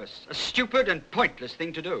purpose, a stupid and pointless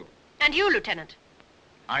thing to do. And you, Lieutenant?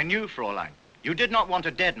 I knew, Fraülein. You did not want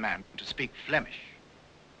a dead man to speak Flemish.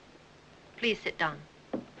 Please sit down.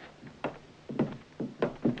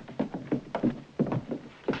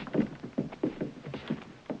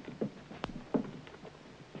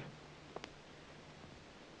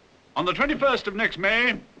 On the 21st of next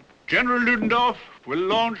May, General Ludendorff will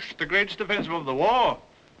launch the greatest offensive of the war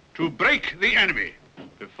to break the enemy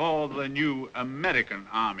before the new American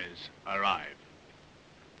armies arrive.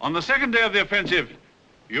 On the second day of the offensive,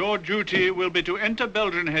 your duty will be to enter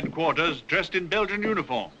Belgian headquarters dressed in Belgian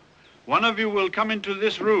uniform. One of you will come into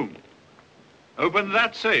this room, open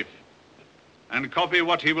that safe, and copy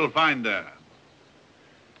what he will find there.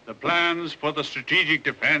 The plans for the strategic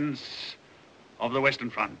defense of the Western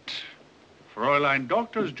Front. Fraülein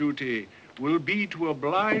Doktor's duty will be to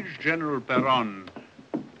oblige General Perron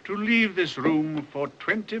to leave this room for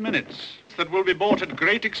 20 minutes. That will be bought at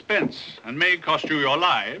great expense and may cost you your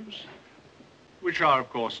lives, which are, of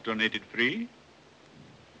course, donated free.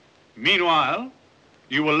 Meanwhile,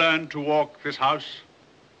 you will learn to walk this house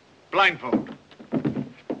blindfold.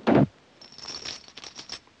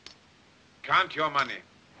 Count your money.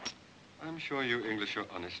 I'm sure you English are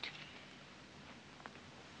honest.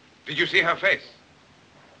 Did you see her face?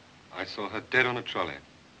 I saw her dead on a trolley,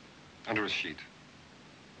 under a sheet.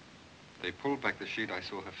 They pulled back the sheet, I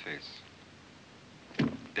saw her face.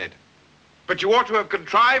 Dead. But you ought to have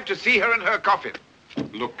contrived to see her in her coffin.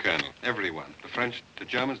 Look, Colonel, everyone, the French, the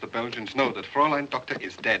Germans, the Belgians, know that Fraülein Doktor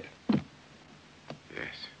is dead.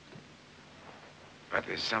 Yes. But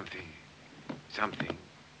there's something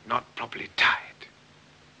not properly tied.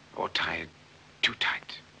 Or tied too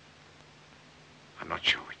tight. I'm not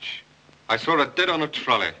sure which. I saw her dead on a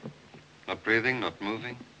trolley. Not breathing, not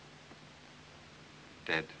moving.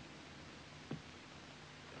 Dead.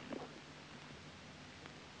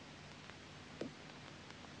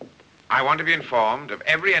 I want to be informed of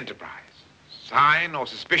every enterprise, sign or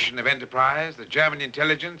suspicion of enterprise the German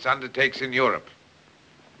intelligence undertakes in Europe.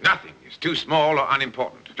 Nothing is too small or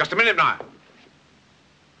unimportant. Just a minute now.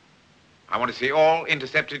 I want to see all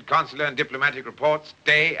intercepted consular and diplomatic reports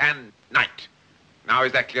day and night. Now,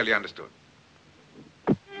 is that clearly understood?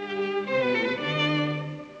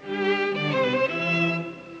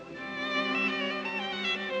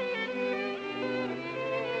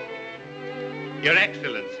 Your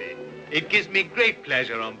Excellency, it gives me great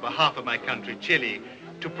pleasure on behalf of my country, Chile,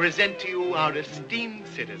 to present to you our esteemed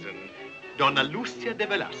citizen, Donna Lucia de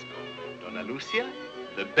Velasco. Donna Lucia,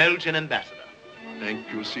 the Belgian ambassador.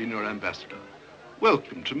 Thank you, Senor Ambassador.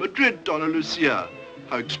 Welcome to Madrid, Donna Lucia.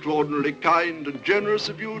 How extraordinarily kind and generous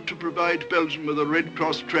of you to provide Belgium with a Red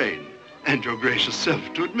Cross train, and your gracious self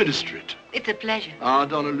to administer it. It's a pleasure. Ah,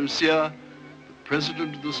 Donna Lucia, the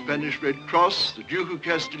President of the Spanish Red Cross, the Duke of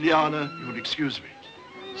Castellana, you will excuse me.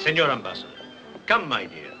 Senor Ambassador, come, my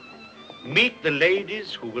dear. Meet the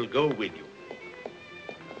ladies who will go with you.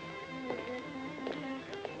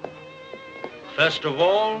 First of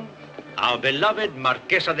all, our beloved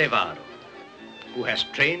Marquesa de Varo, who has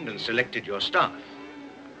trained and selected your staff.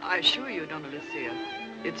 I assure you, Donna Lucia,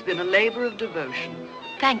 it's been a labor of devotion.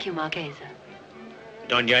 Thank you, Marquesa.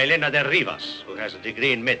 Doña Elena de Rivas, who has a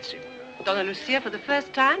degree in medicine. Donna Lucia, for the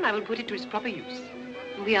first time, I will put it to its proper use.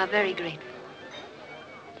 We are very grateful.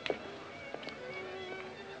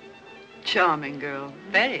 Charming girl.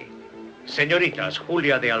 Very. Señoritas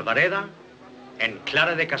Julia de Alvareda and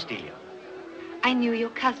Clara de Castilla. I knew your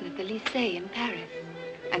cousin at the Lycée in Paris.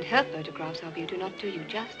 And her photographs of you do not do you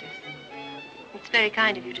justice. It's very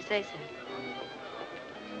kind of you to say so.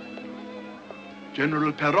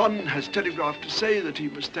 General Perron has telegraphed to say that he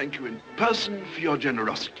must thank you in person for your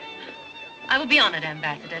generosity. I will be honored,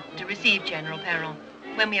 Ambassador, to receive General Perron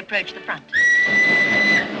when we approach the front.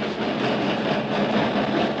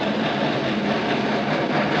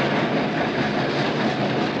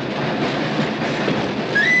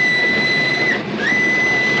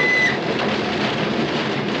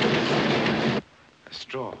 A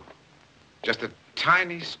straw. Just a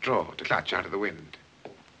tiny straw to clutch out of the wind.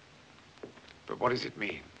 But what does it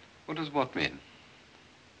mean? What does what mean?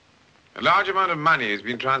 A large amount of money has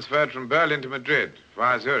been transferred from Berlin to Madrid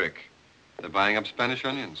via Zurich. They're buying up Spanish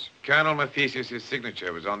onions. Colonel Mathesius'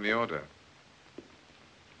 signature was on the order.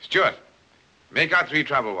 Stuart, make out 3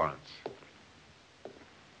 travel warrants.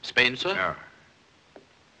 Spain, sir? No.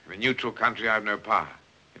 In a neutral country, I have no power.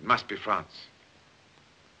 It must be France.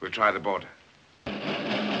 We'll try the border.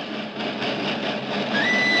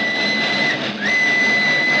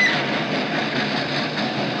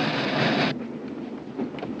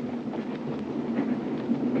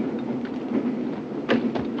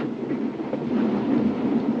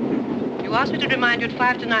 You asked me to remind you at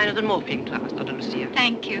 5 to 9 of the morphine class, Donna Lucia.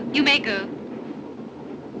 Thank you. You may go.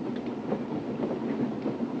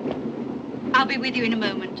 I'll be with you in a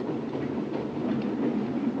moment.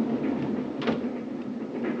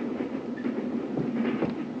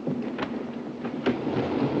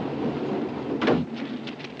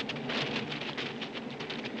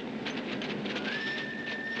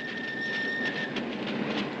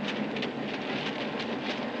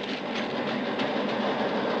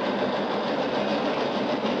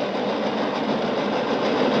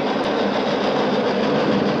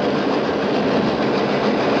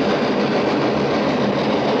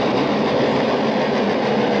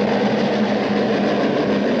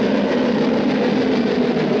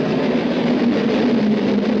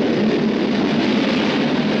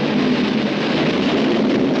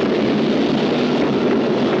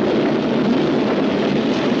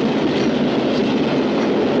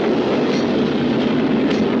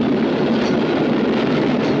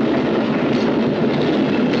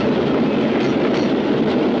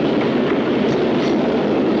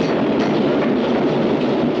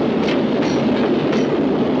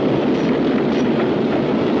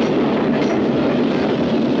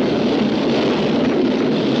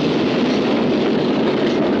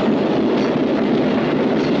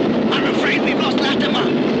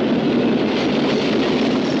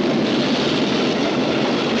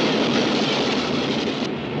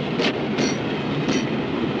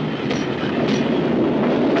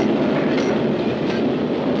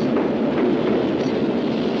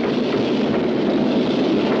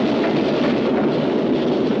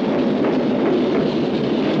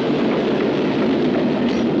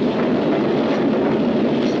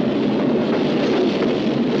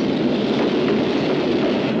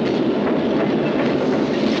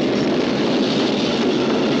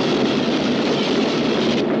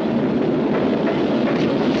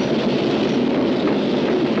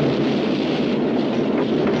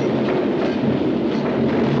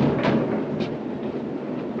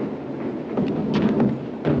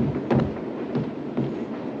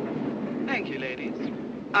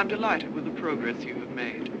 I'm delighted with the progress you have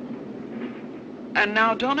made. And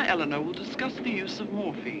now Donna Eleanor will discuss the use of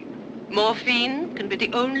morphine. Morphine can be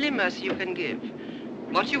the only mercy you can give.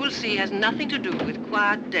 What you will see has nothing to do with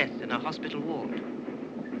quiet death in a hospital ward.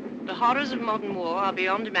 The horrors of modern war are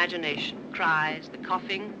beyond imagination. Cries, the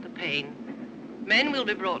coughing, the pain. Men will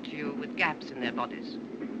be brought to you with gaps in their bodies,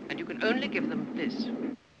 and you can only give them this.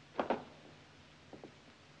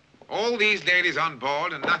 All these ladies on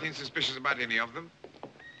board and nothing suspicious about any of them.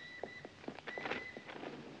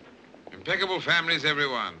 Impeccable families,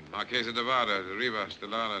 everyone. Marquesa de Vara, de Rivas, de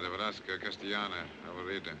Lara, de Velasco, Castellana,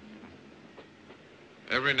 Alvareda.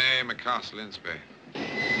 Every name a castle in Spain.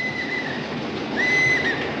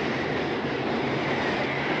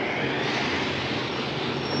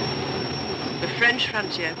 The French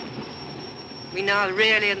frontier. We now are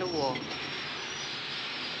really in the war.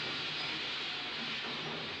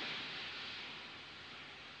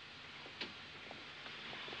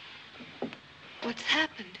 What's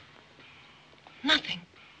happened? Nothing.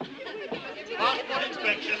 Passport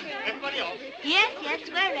inspection. Everybody off. Yes,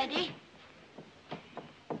 we're ready.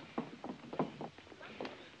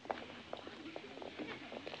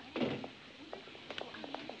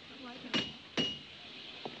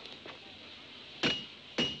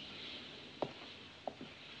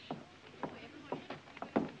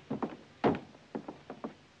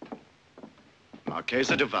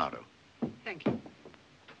 Marchesa de Varo. Thank you.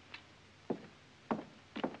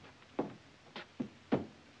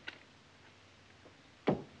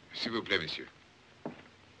 S'il vous plaît, monsieur.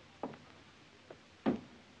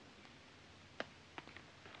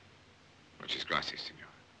 Muchas gracias, senor.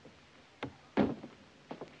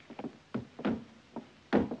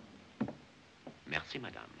 Merci,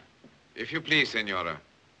 madame. If you please, senora,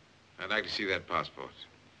 I'd like to see that passport.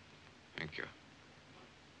 Thank you.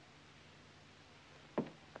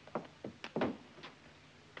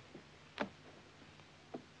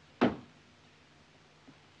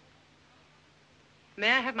 May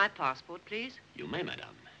I have my passport, please? You may,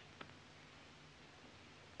 madame.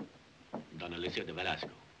 Don Alicia de Velasco.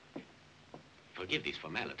 Forgive these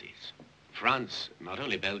formalities. France, not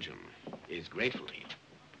only Belgium, is grateful to you.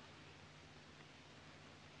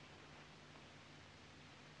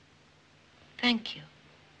 Thank you.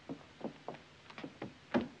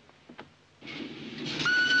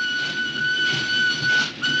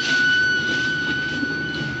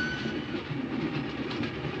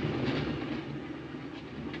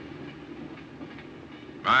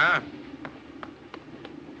 Maya,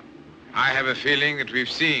 I have a feeling that we've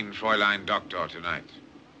seen Fraülein Doktor tonight.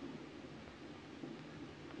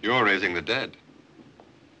 You're raising the dead.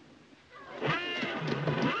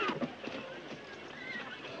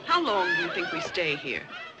 How long do you think we stay here?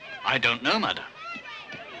 I don't know, madam.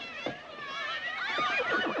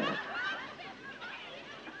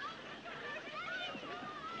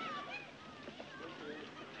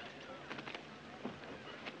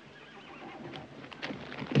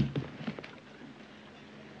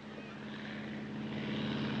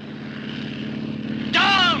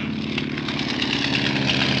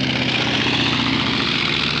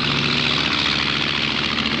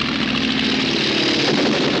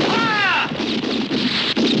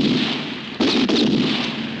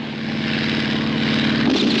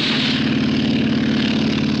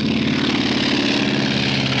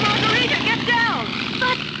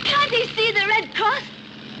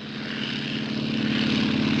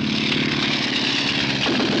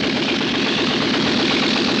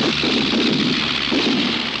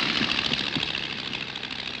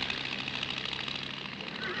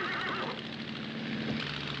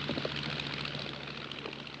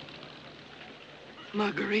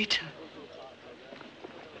 Margarita.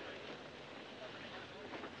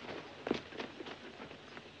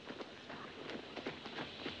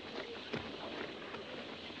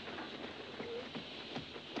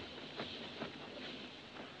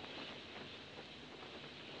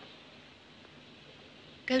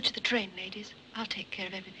 Go to the train, ladies. I'll take care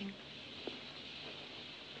of everything.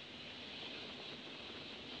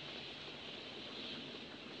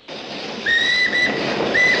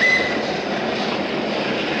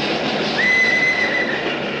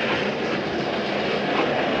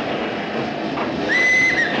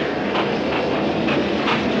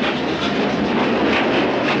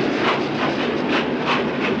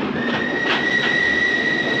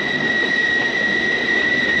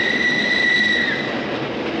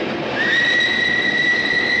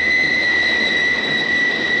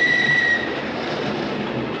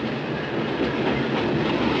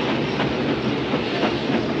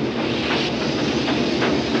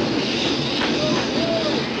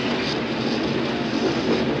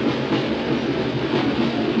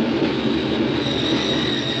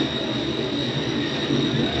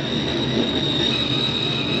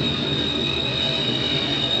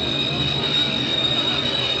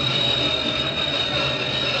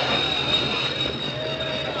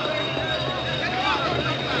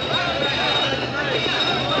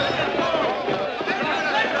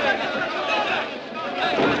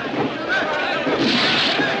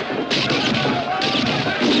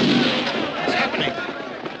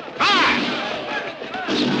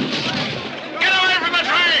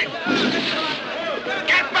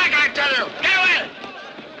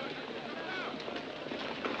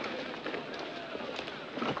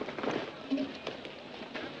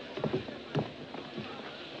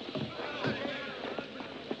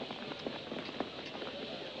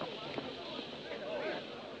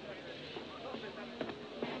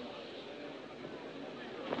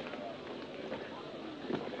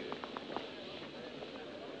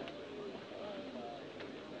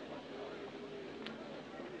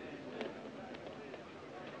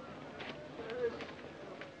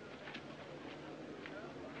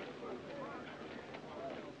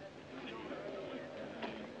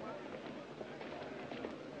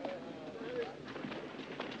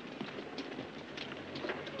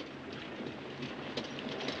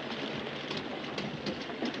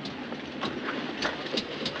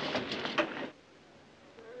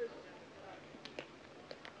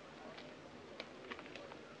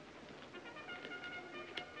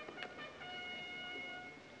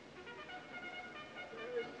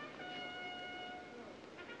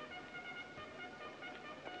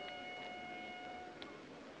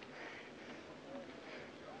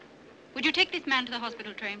 Would you take this man to the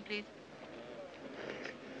hospital train, please?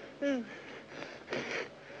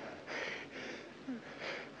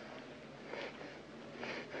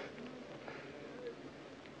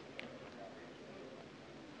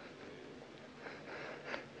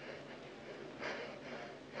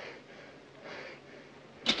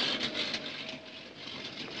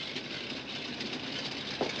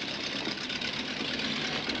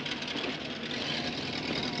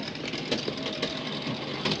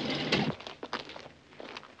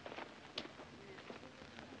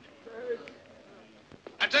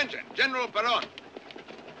 Attention, General Perron.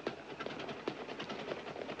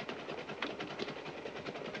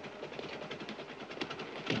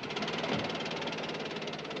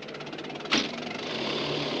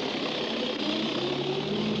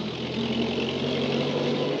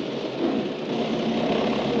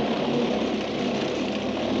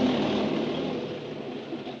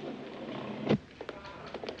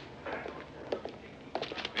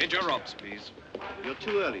 Major Robs, please. You're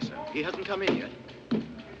too early, sir. He hasn't come in yet.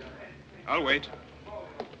 I'll wait.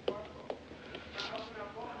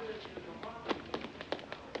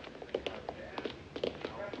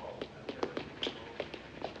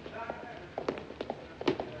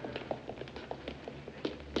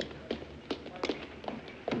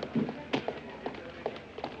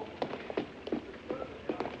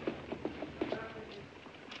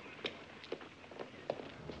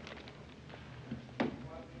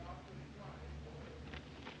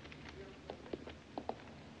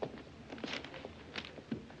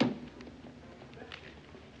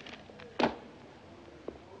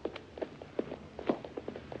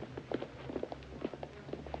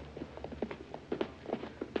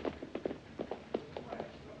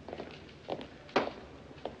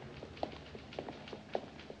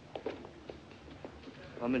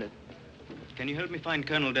 One minute. Can you help me find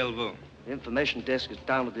Colonel Delvaux? The information desk is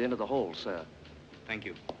down at the end of the hall, sir. Thank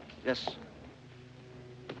you. Yes.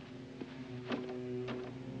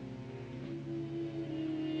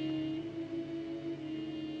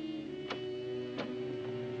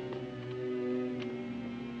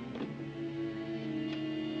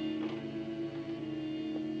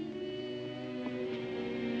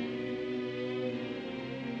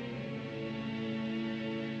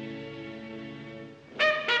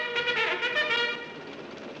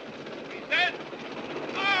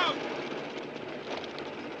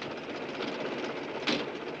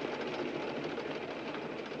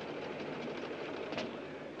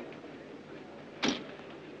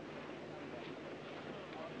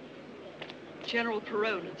 General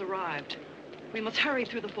Perron has arrived. We must hurry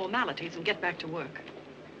through the formalities and get back to work.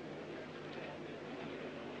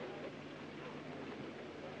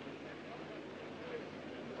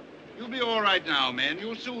 You'll be all right now, men.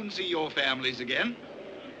 You'll soon see your families again.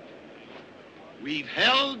 We've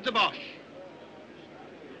held the Boche.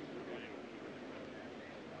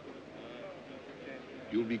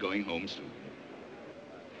 You'll be going home soon.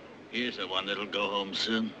 Here's the one that'll go home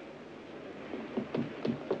soon.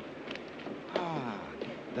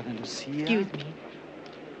 Donna Lucia? Excuse me.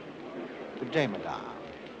 Good day, madame.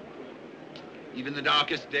 Even the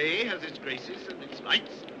darkest day has its graces and its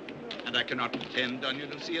lights. And I cannot pretend, Donna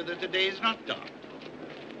Lucia, that the day is not dark.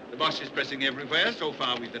 The Boche is pressing everywhere. So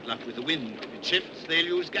far, we've had luck with the wind. If it shifts, they'll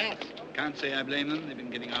use gas. Can't say I blame them. They've been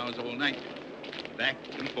getting ours all night. Back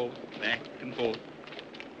and forth, back and forth.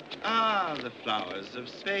 Ah, the flowers of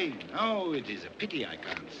Spain. Oh, it is a pity I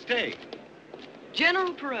can't stay.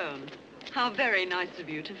 General Perron, how very nice of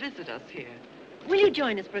you to visit us here. Will you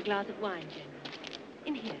join us for a glass of wine, General?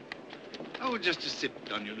 In here. Oh, just a sip,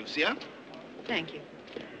 Donna Lucia. Thank you.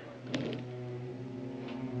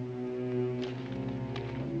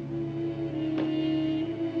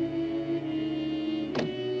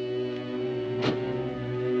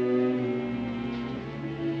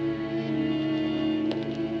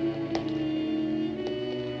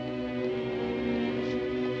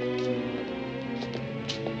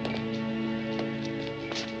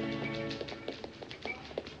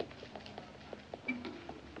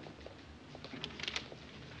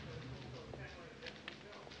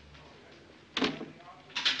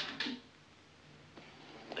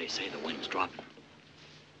 They say the wind's dropping.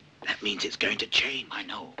 That means it's going to change. I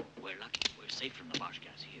know. We're lucky. We're safe from the Boche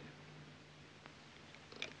gas here.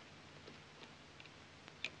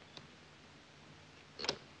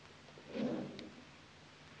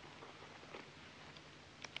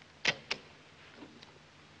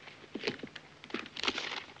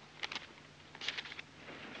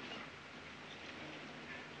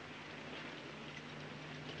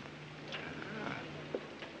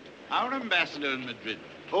 Our ambassador in Madrid,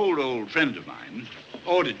 old friend of mine,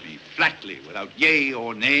 ordered me flatly, without yea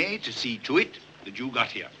or nay, to see to it that you got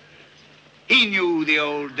here. He knew, the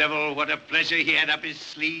old devil, what a pleasure he had up his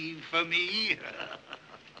sleeve for me.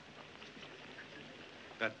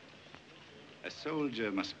 But a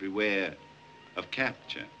soldier must beware of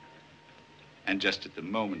capture. And just at the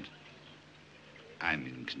moment, I'm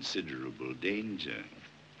in considerable danger.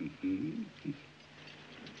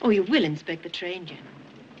 Oh, you will inspect the train, General.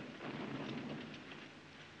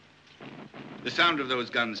 The sound of those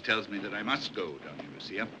guns tells me that I must go, Donna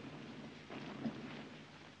Lucia.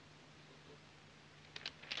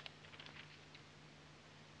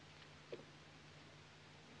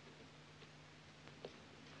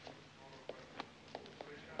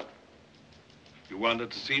 You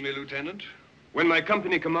wanted to see me, Lieutenant? When my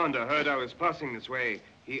company commander heard I was passing this way,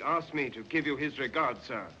 he asked me to give you his regards,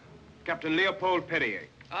 sir. Captain Leopold Perrier.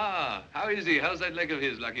 Ah, how is he? How's that leg of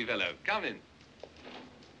his, lucky fellow? Come in.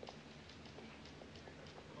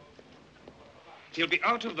 He'll be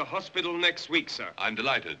out of the hospital next week, sir. I'm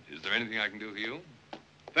delighted. Is there anything I can do for you?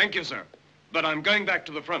 Thank you, sir. But I'm going back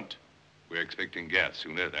to the front. We're expecting gas.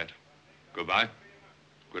 You know that. Goodbye.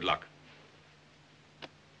 Good luck.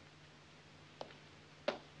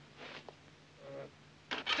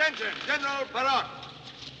 Attention, General Barak.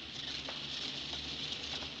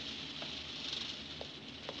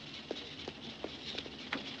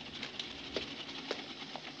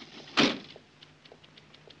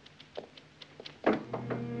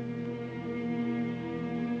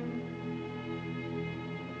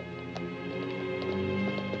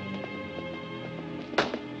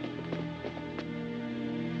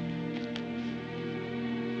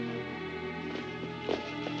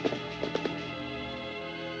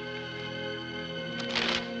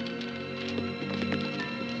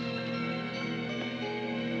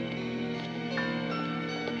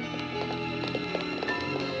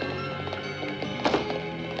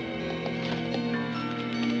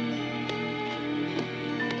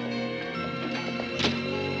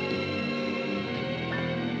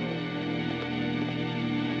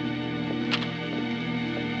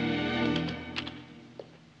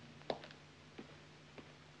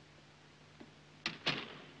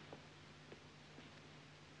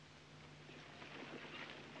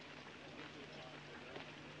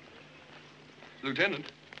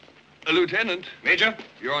 Lieutenant? Lieutenant? Major?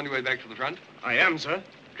 You're on your way back to the front? I am, sir.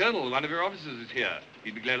 Colonel, one of your officers is here.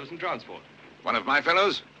 He'd be glad of some transport. One of my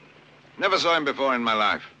fellows? Never saw him before in my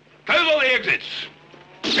life. Close all the exits!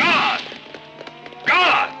 Guard!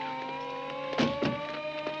 Guard!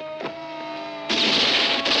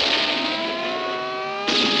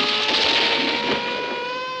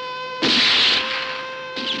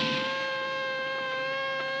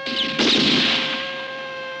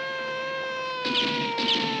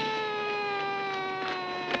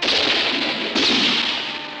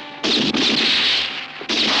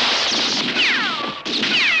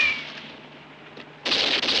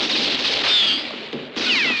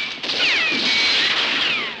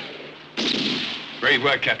 Brave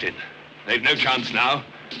work, Captain. They've no chance now.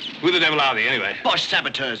 Who the devil are they, anyway? Bosch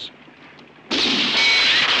saboteurs.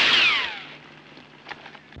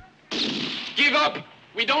 Give up!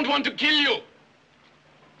 We don't want to kill you!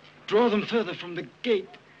 Draw them further from the gate.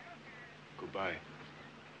 Goodbye.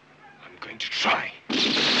 I'm going to try.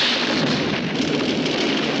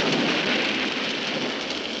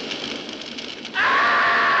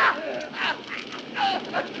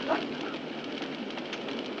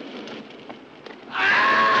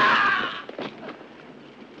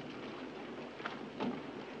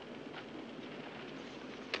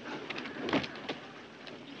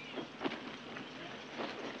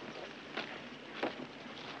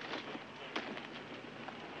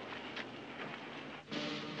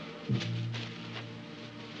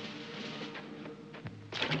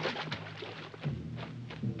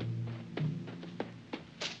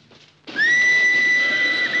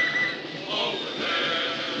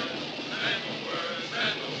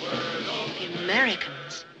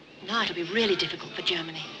 Americans. Now it'll be really difficult for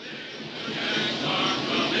Germany.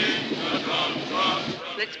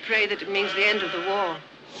 Let's pray that it means the end of the war.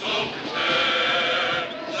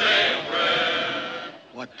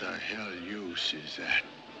 What the hell use is that?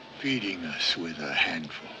 Feeding us with a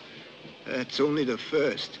handful. That's only the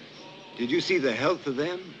first. Did you see the health of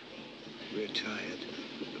them? We're tired.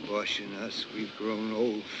 The Bosch and us, we've grown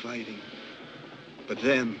old fighting. But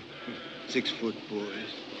them, 6-foot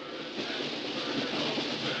boys.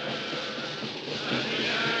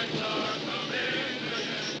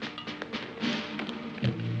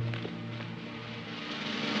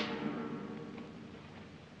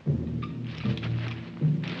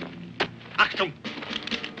 Achtung!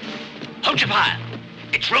 Hold your fire!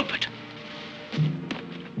 It's Rupert.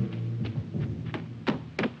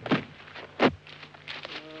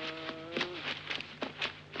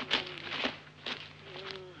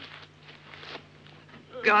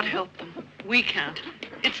 God help them. We can't.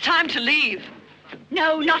 It's time to leave.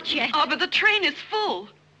 No, not yet. Oh, but the train is full.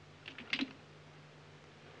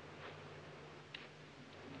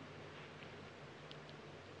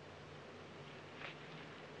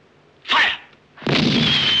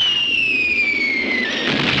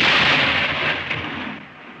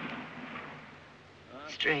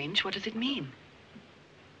 Strange. What does it mean?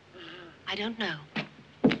 I don't know.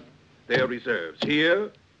 Their reserves.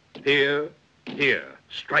 Here, here, here.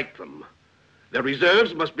 Strike them. Their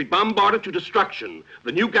reserves must be bombarded to destruction.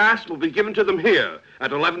 The new gas will be given to them here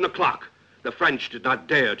at 11 o'clock. The French did not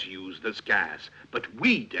dare to use this gas, but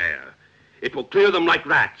we dare. It will clear them like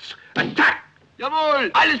rats. Attack!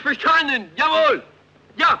 Jawohl! Alles verstanden! Jawohl!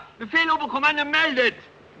 Ja, Befehl Oberkommando meldet!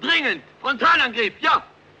 Dringend! Frontalangriff! Ja!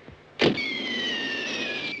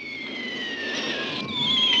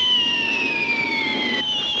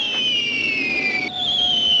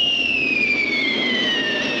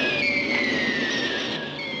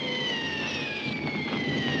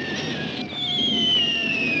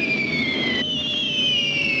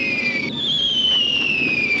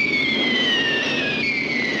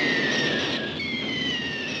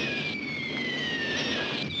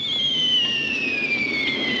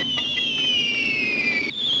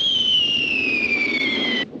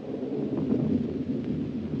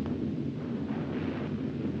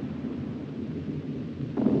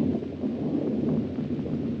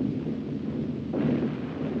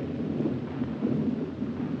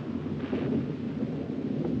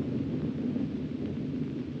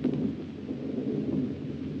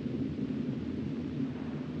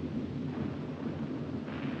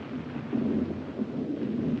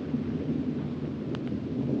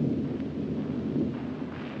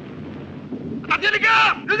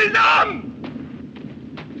 Le nizam!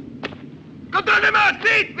 Contrôle les masses!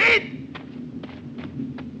 Vite! Vite!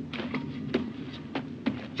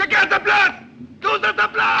 Chacun à sa place! Tous à sa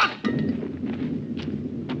place!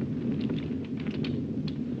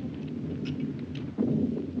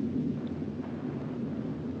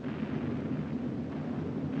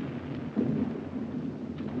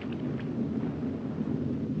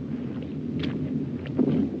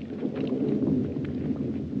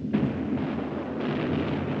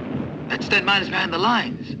 That's 10 miles behind the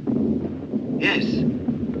lines. Yes.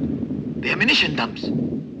 The ammunition dumps.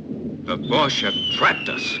 The Boche have trapped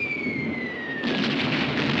us.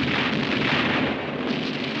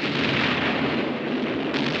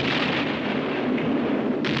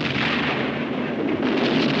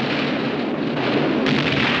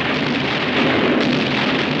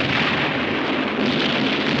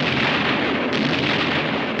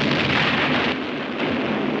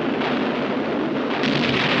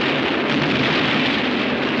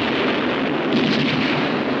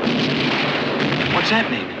 What's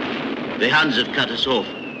happening? The Huns have cut us off.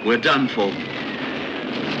 We're done for.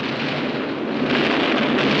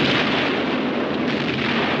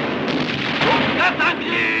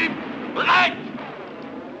 Gasangriff! Bereit!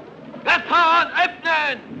 Gashahn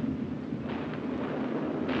öffnen!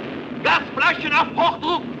 Gasflaschen auf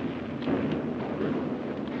Hochdruck!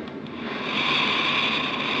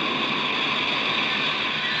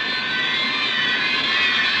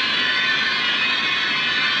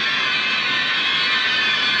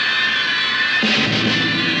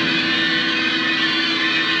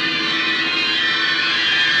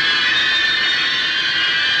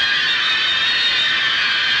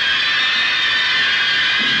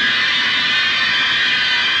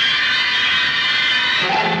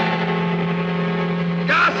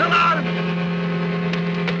 Gas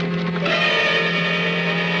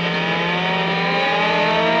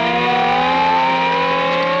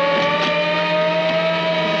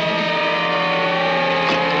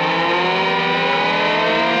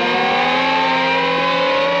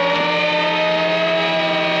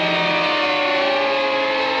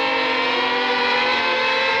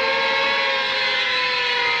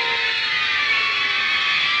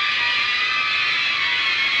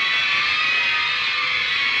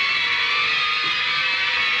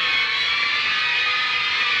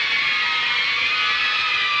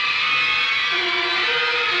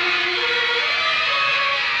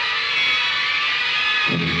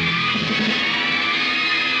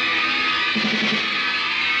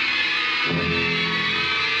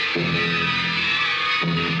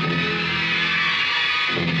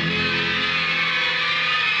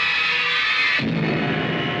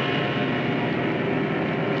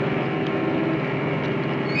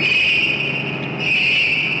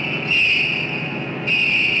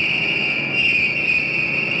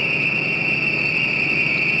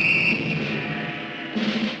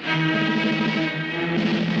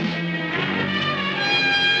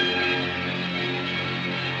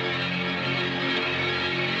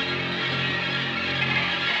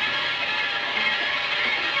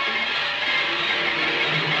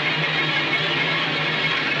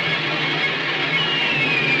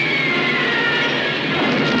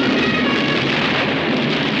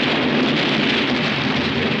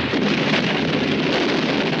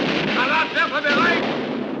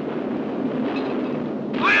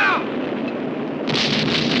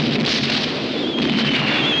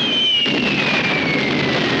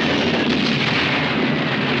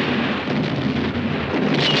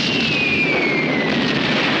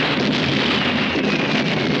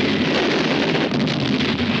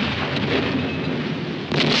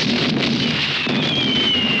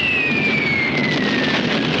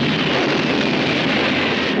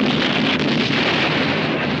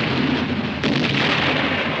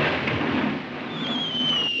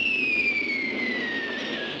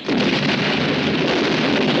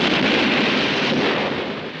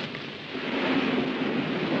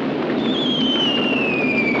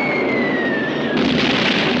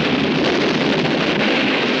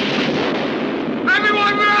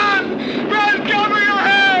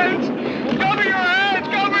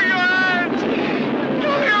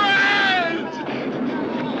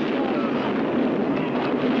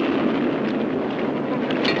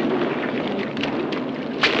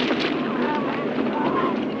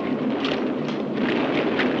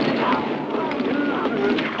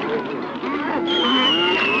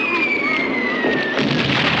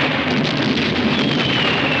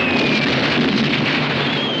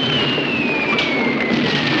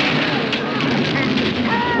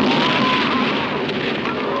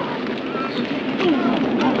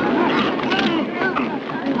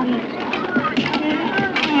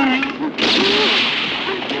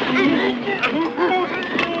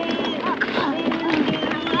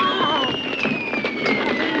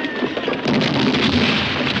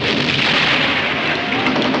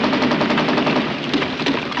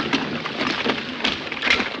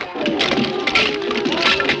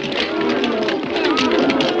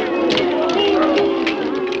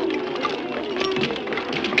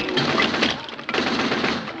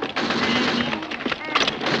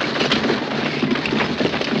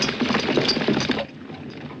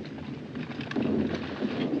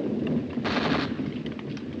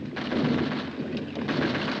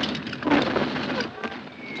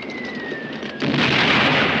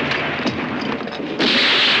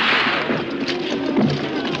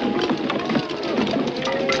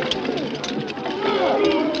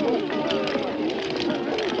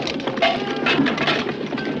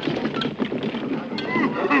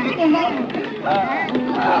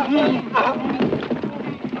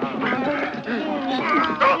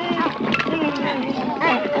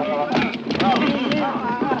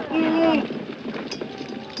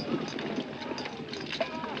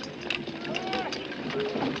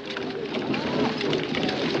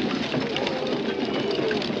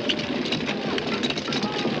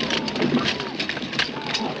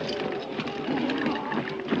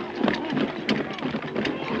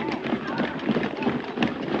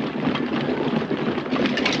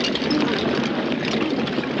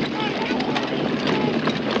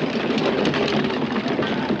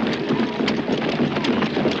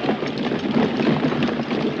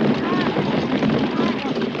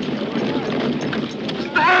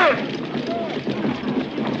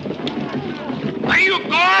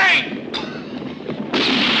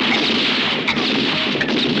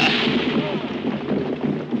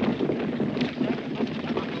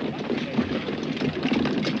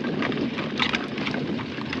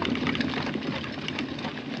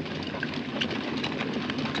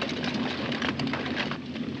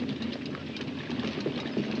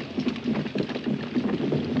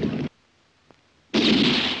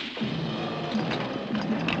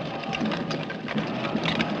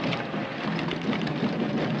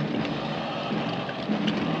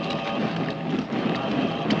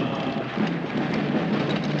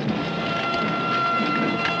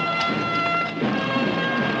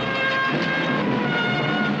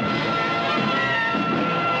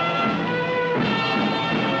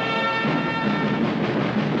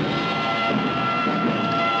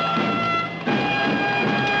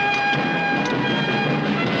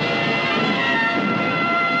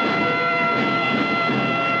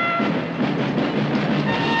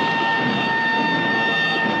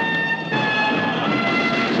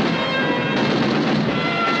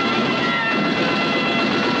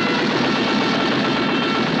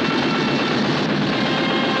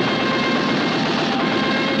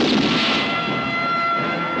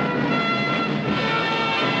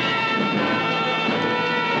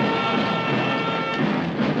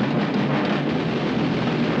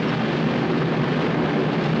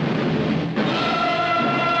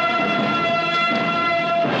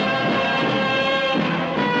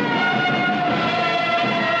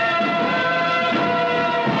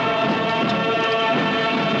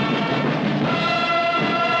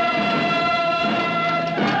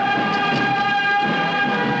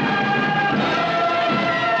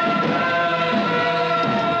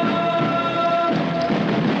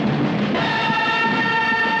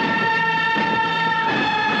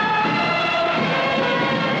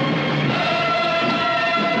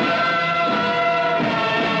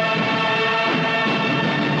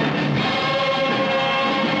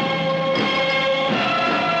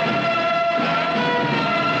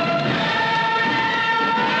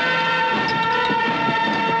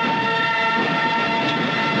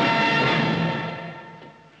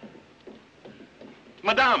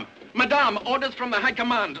Madame, orders from the High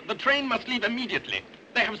Command. The train must leave immediately.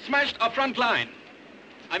 They have smashed our front line.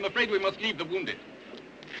 I'm afraid we must leave the wounded.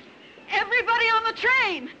 Everybody on the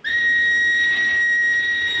train!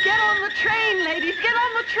 Get on the train, ladies! Get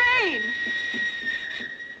on the train!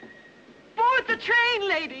 Board the train,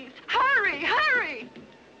 ladies! Hurry, hurry!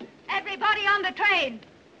 Everybody on the train!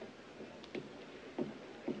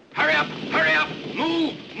 Hurry up! Hurry up!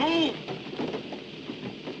 Move! Move!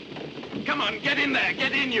 Come on, get in there!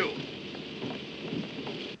 Get in, you!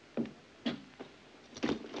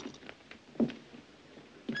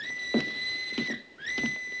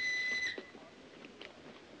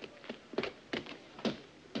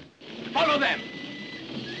 Follow them!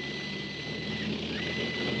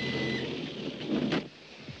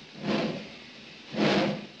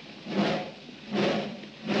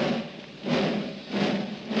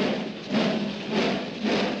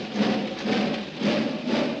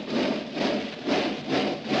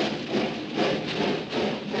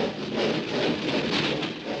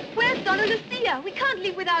 Where's Donna Lucia? We can't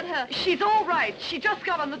leave without her. She's all right. She just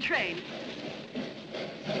got on the train.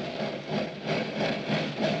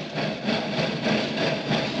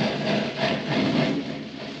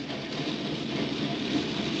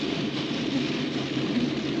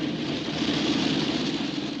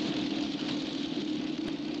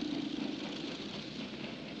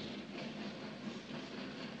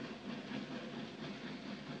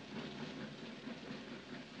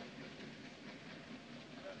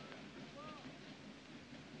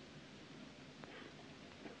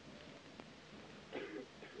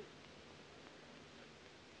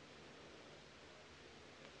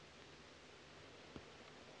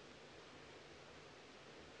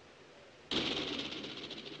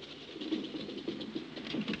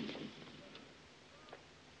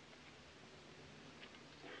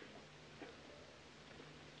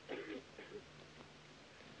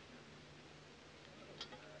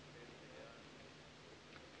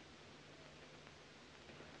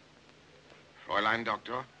 Fraülein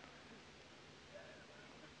Doktor?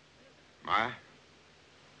 Meyer?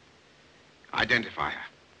 Identify her.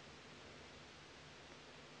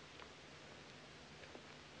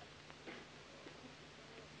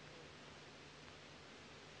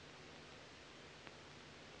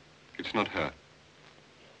 It's not her.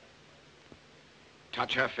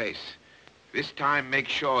 Touch her face. This time, make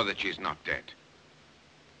sure that she's not dead.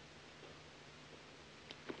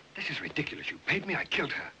 This is ridiculous. You paid me, I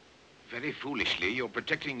killed her. Very foolishly, you're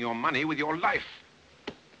protecting your money with your life.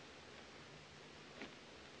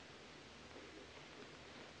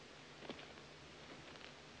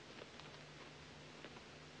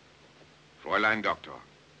 Fraülein Doktor,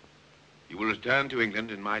 you will return to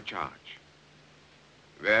England in my charge.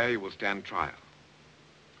 There you will stand trial.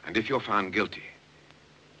 And if you're found guilty,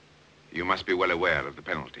 you must be well aware of the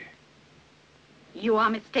penalty. You are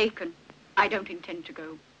mistaken. I don't intend to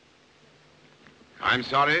go. I'm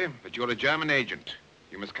sorry, but you're a German agent.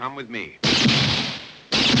 You must come with me.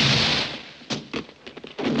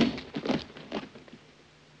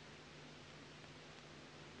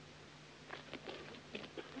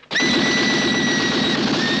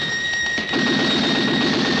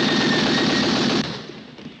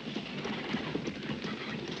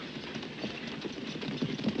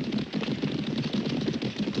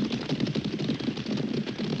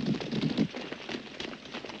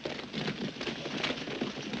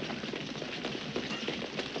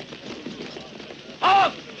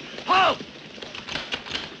 Halt! Halt!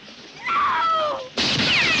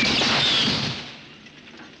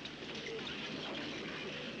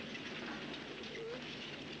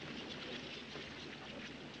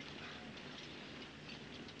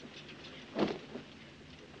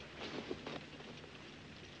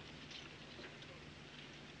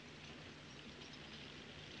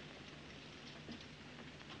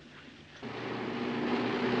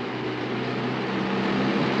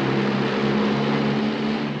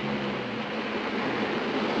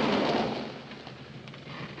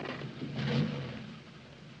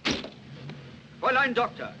 Fraülein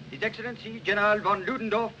Doktor, His Excellency General von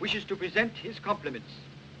Ludendorff wishes to present his compliments.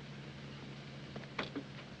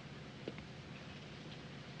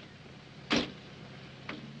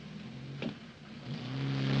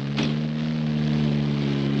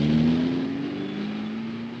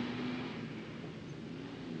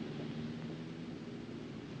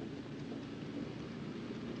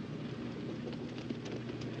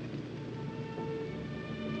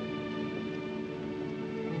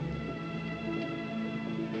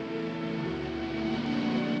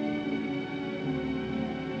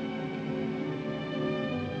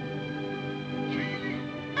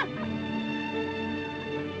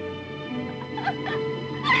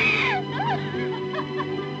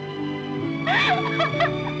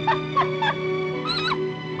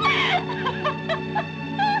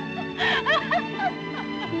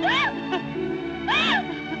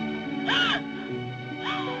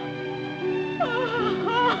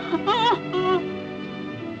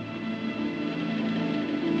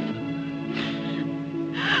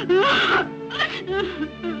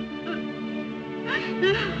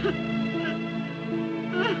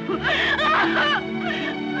 Ah!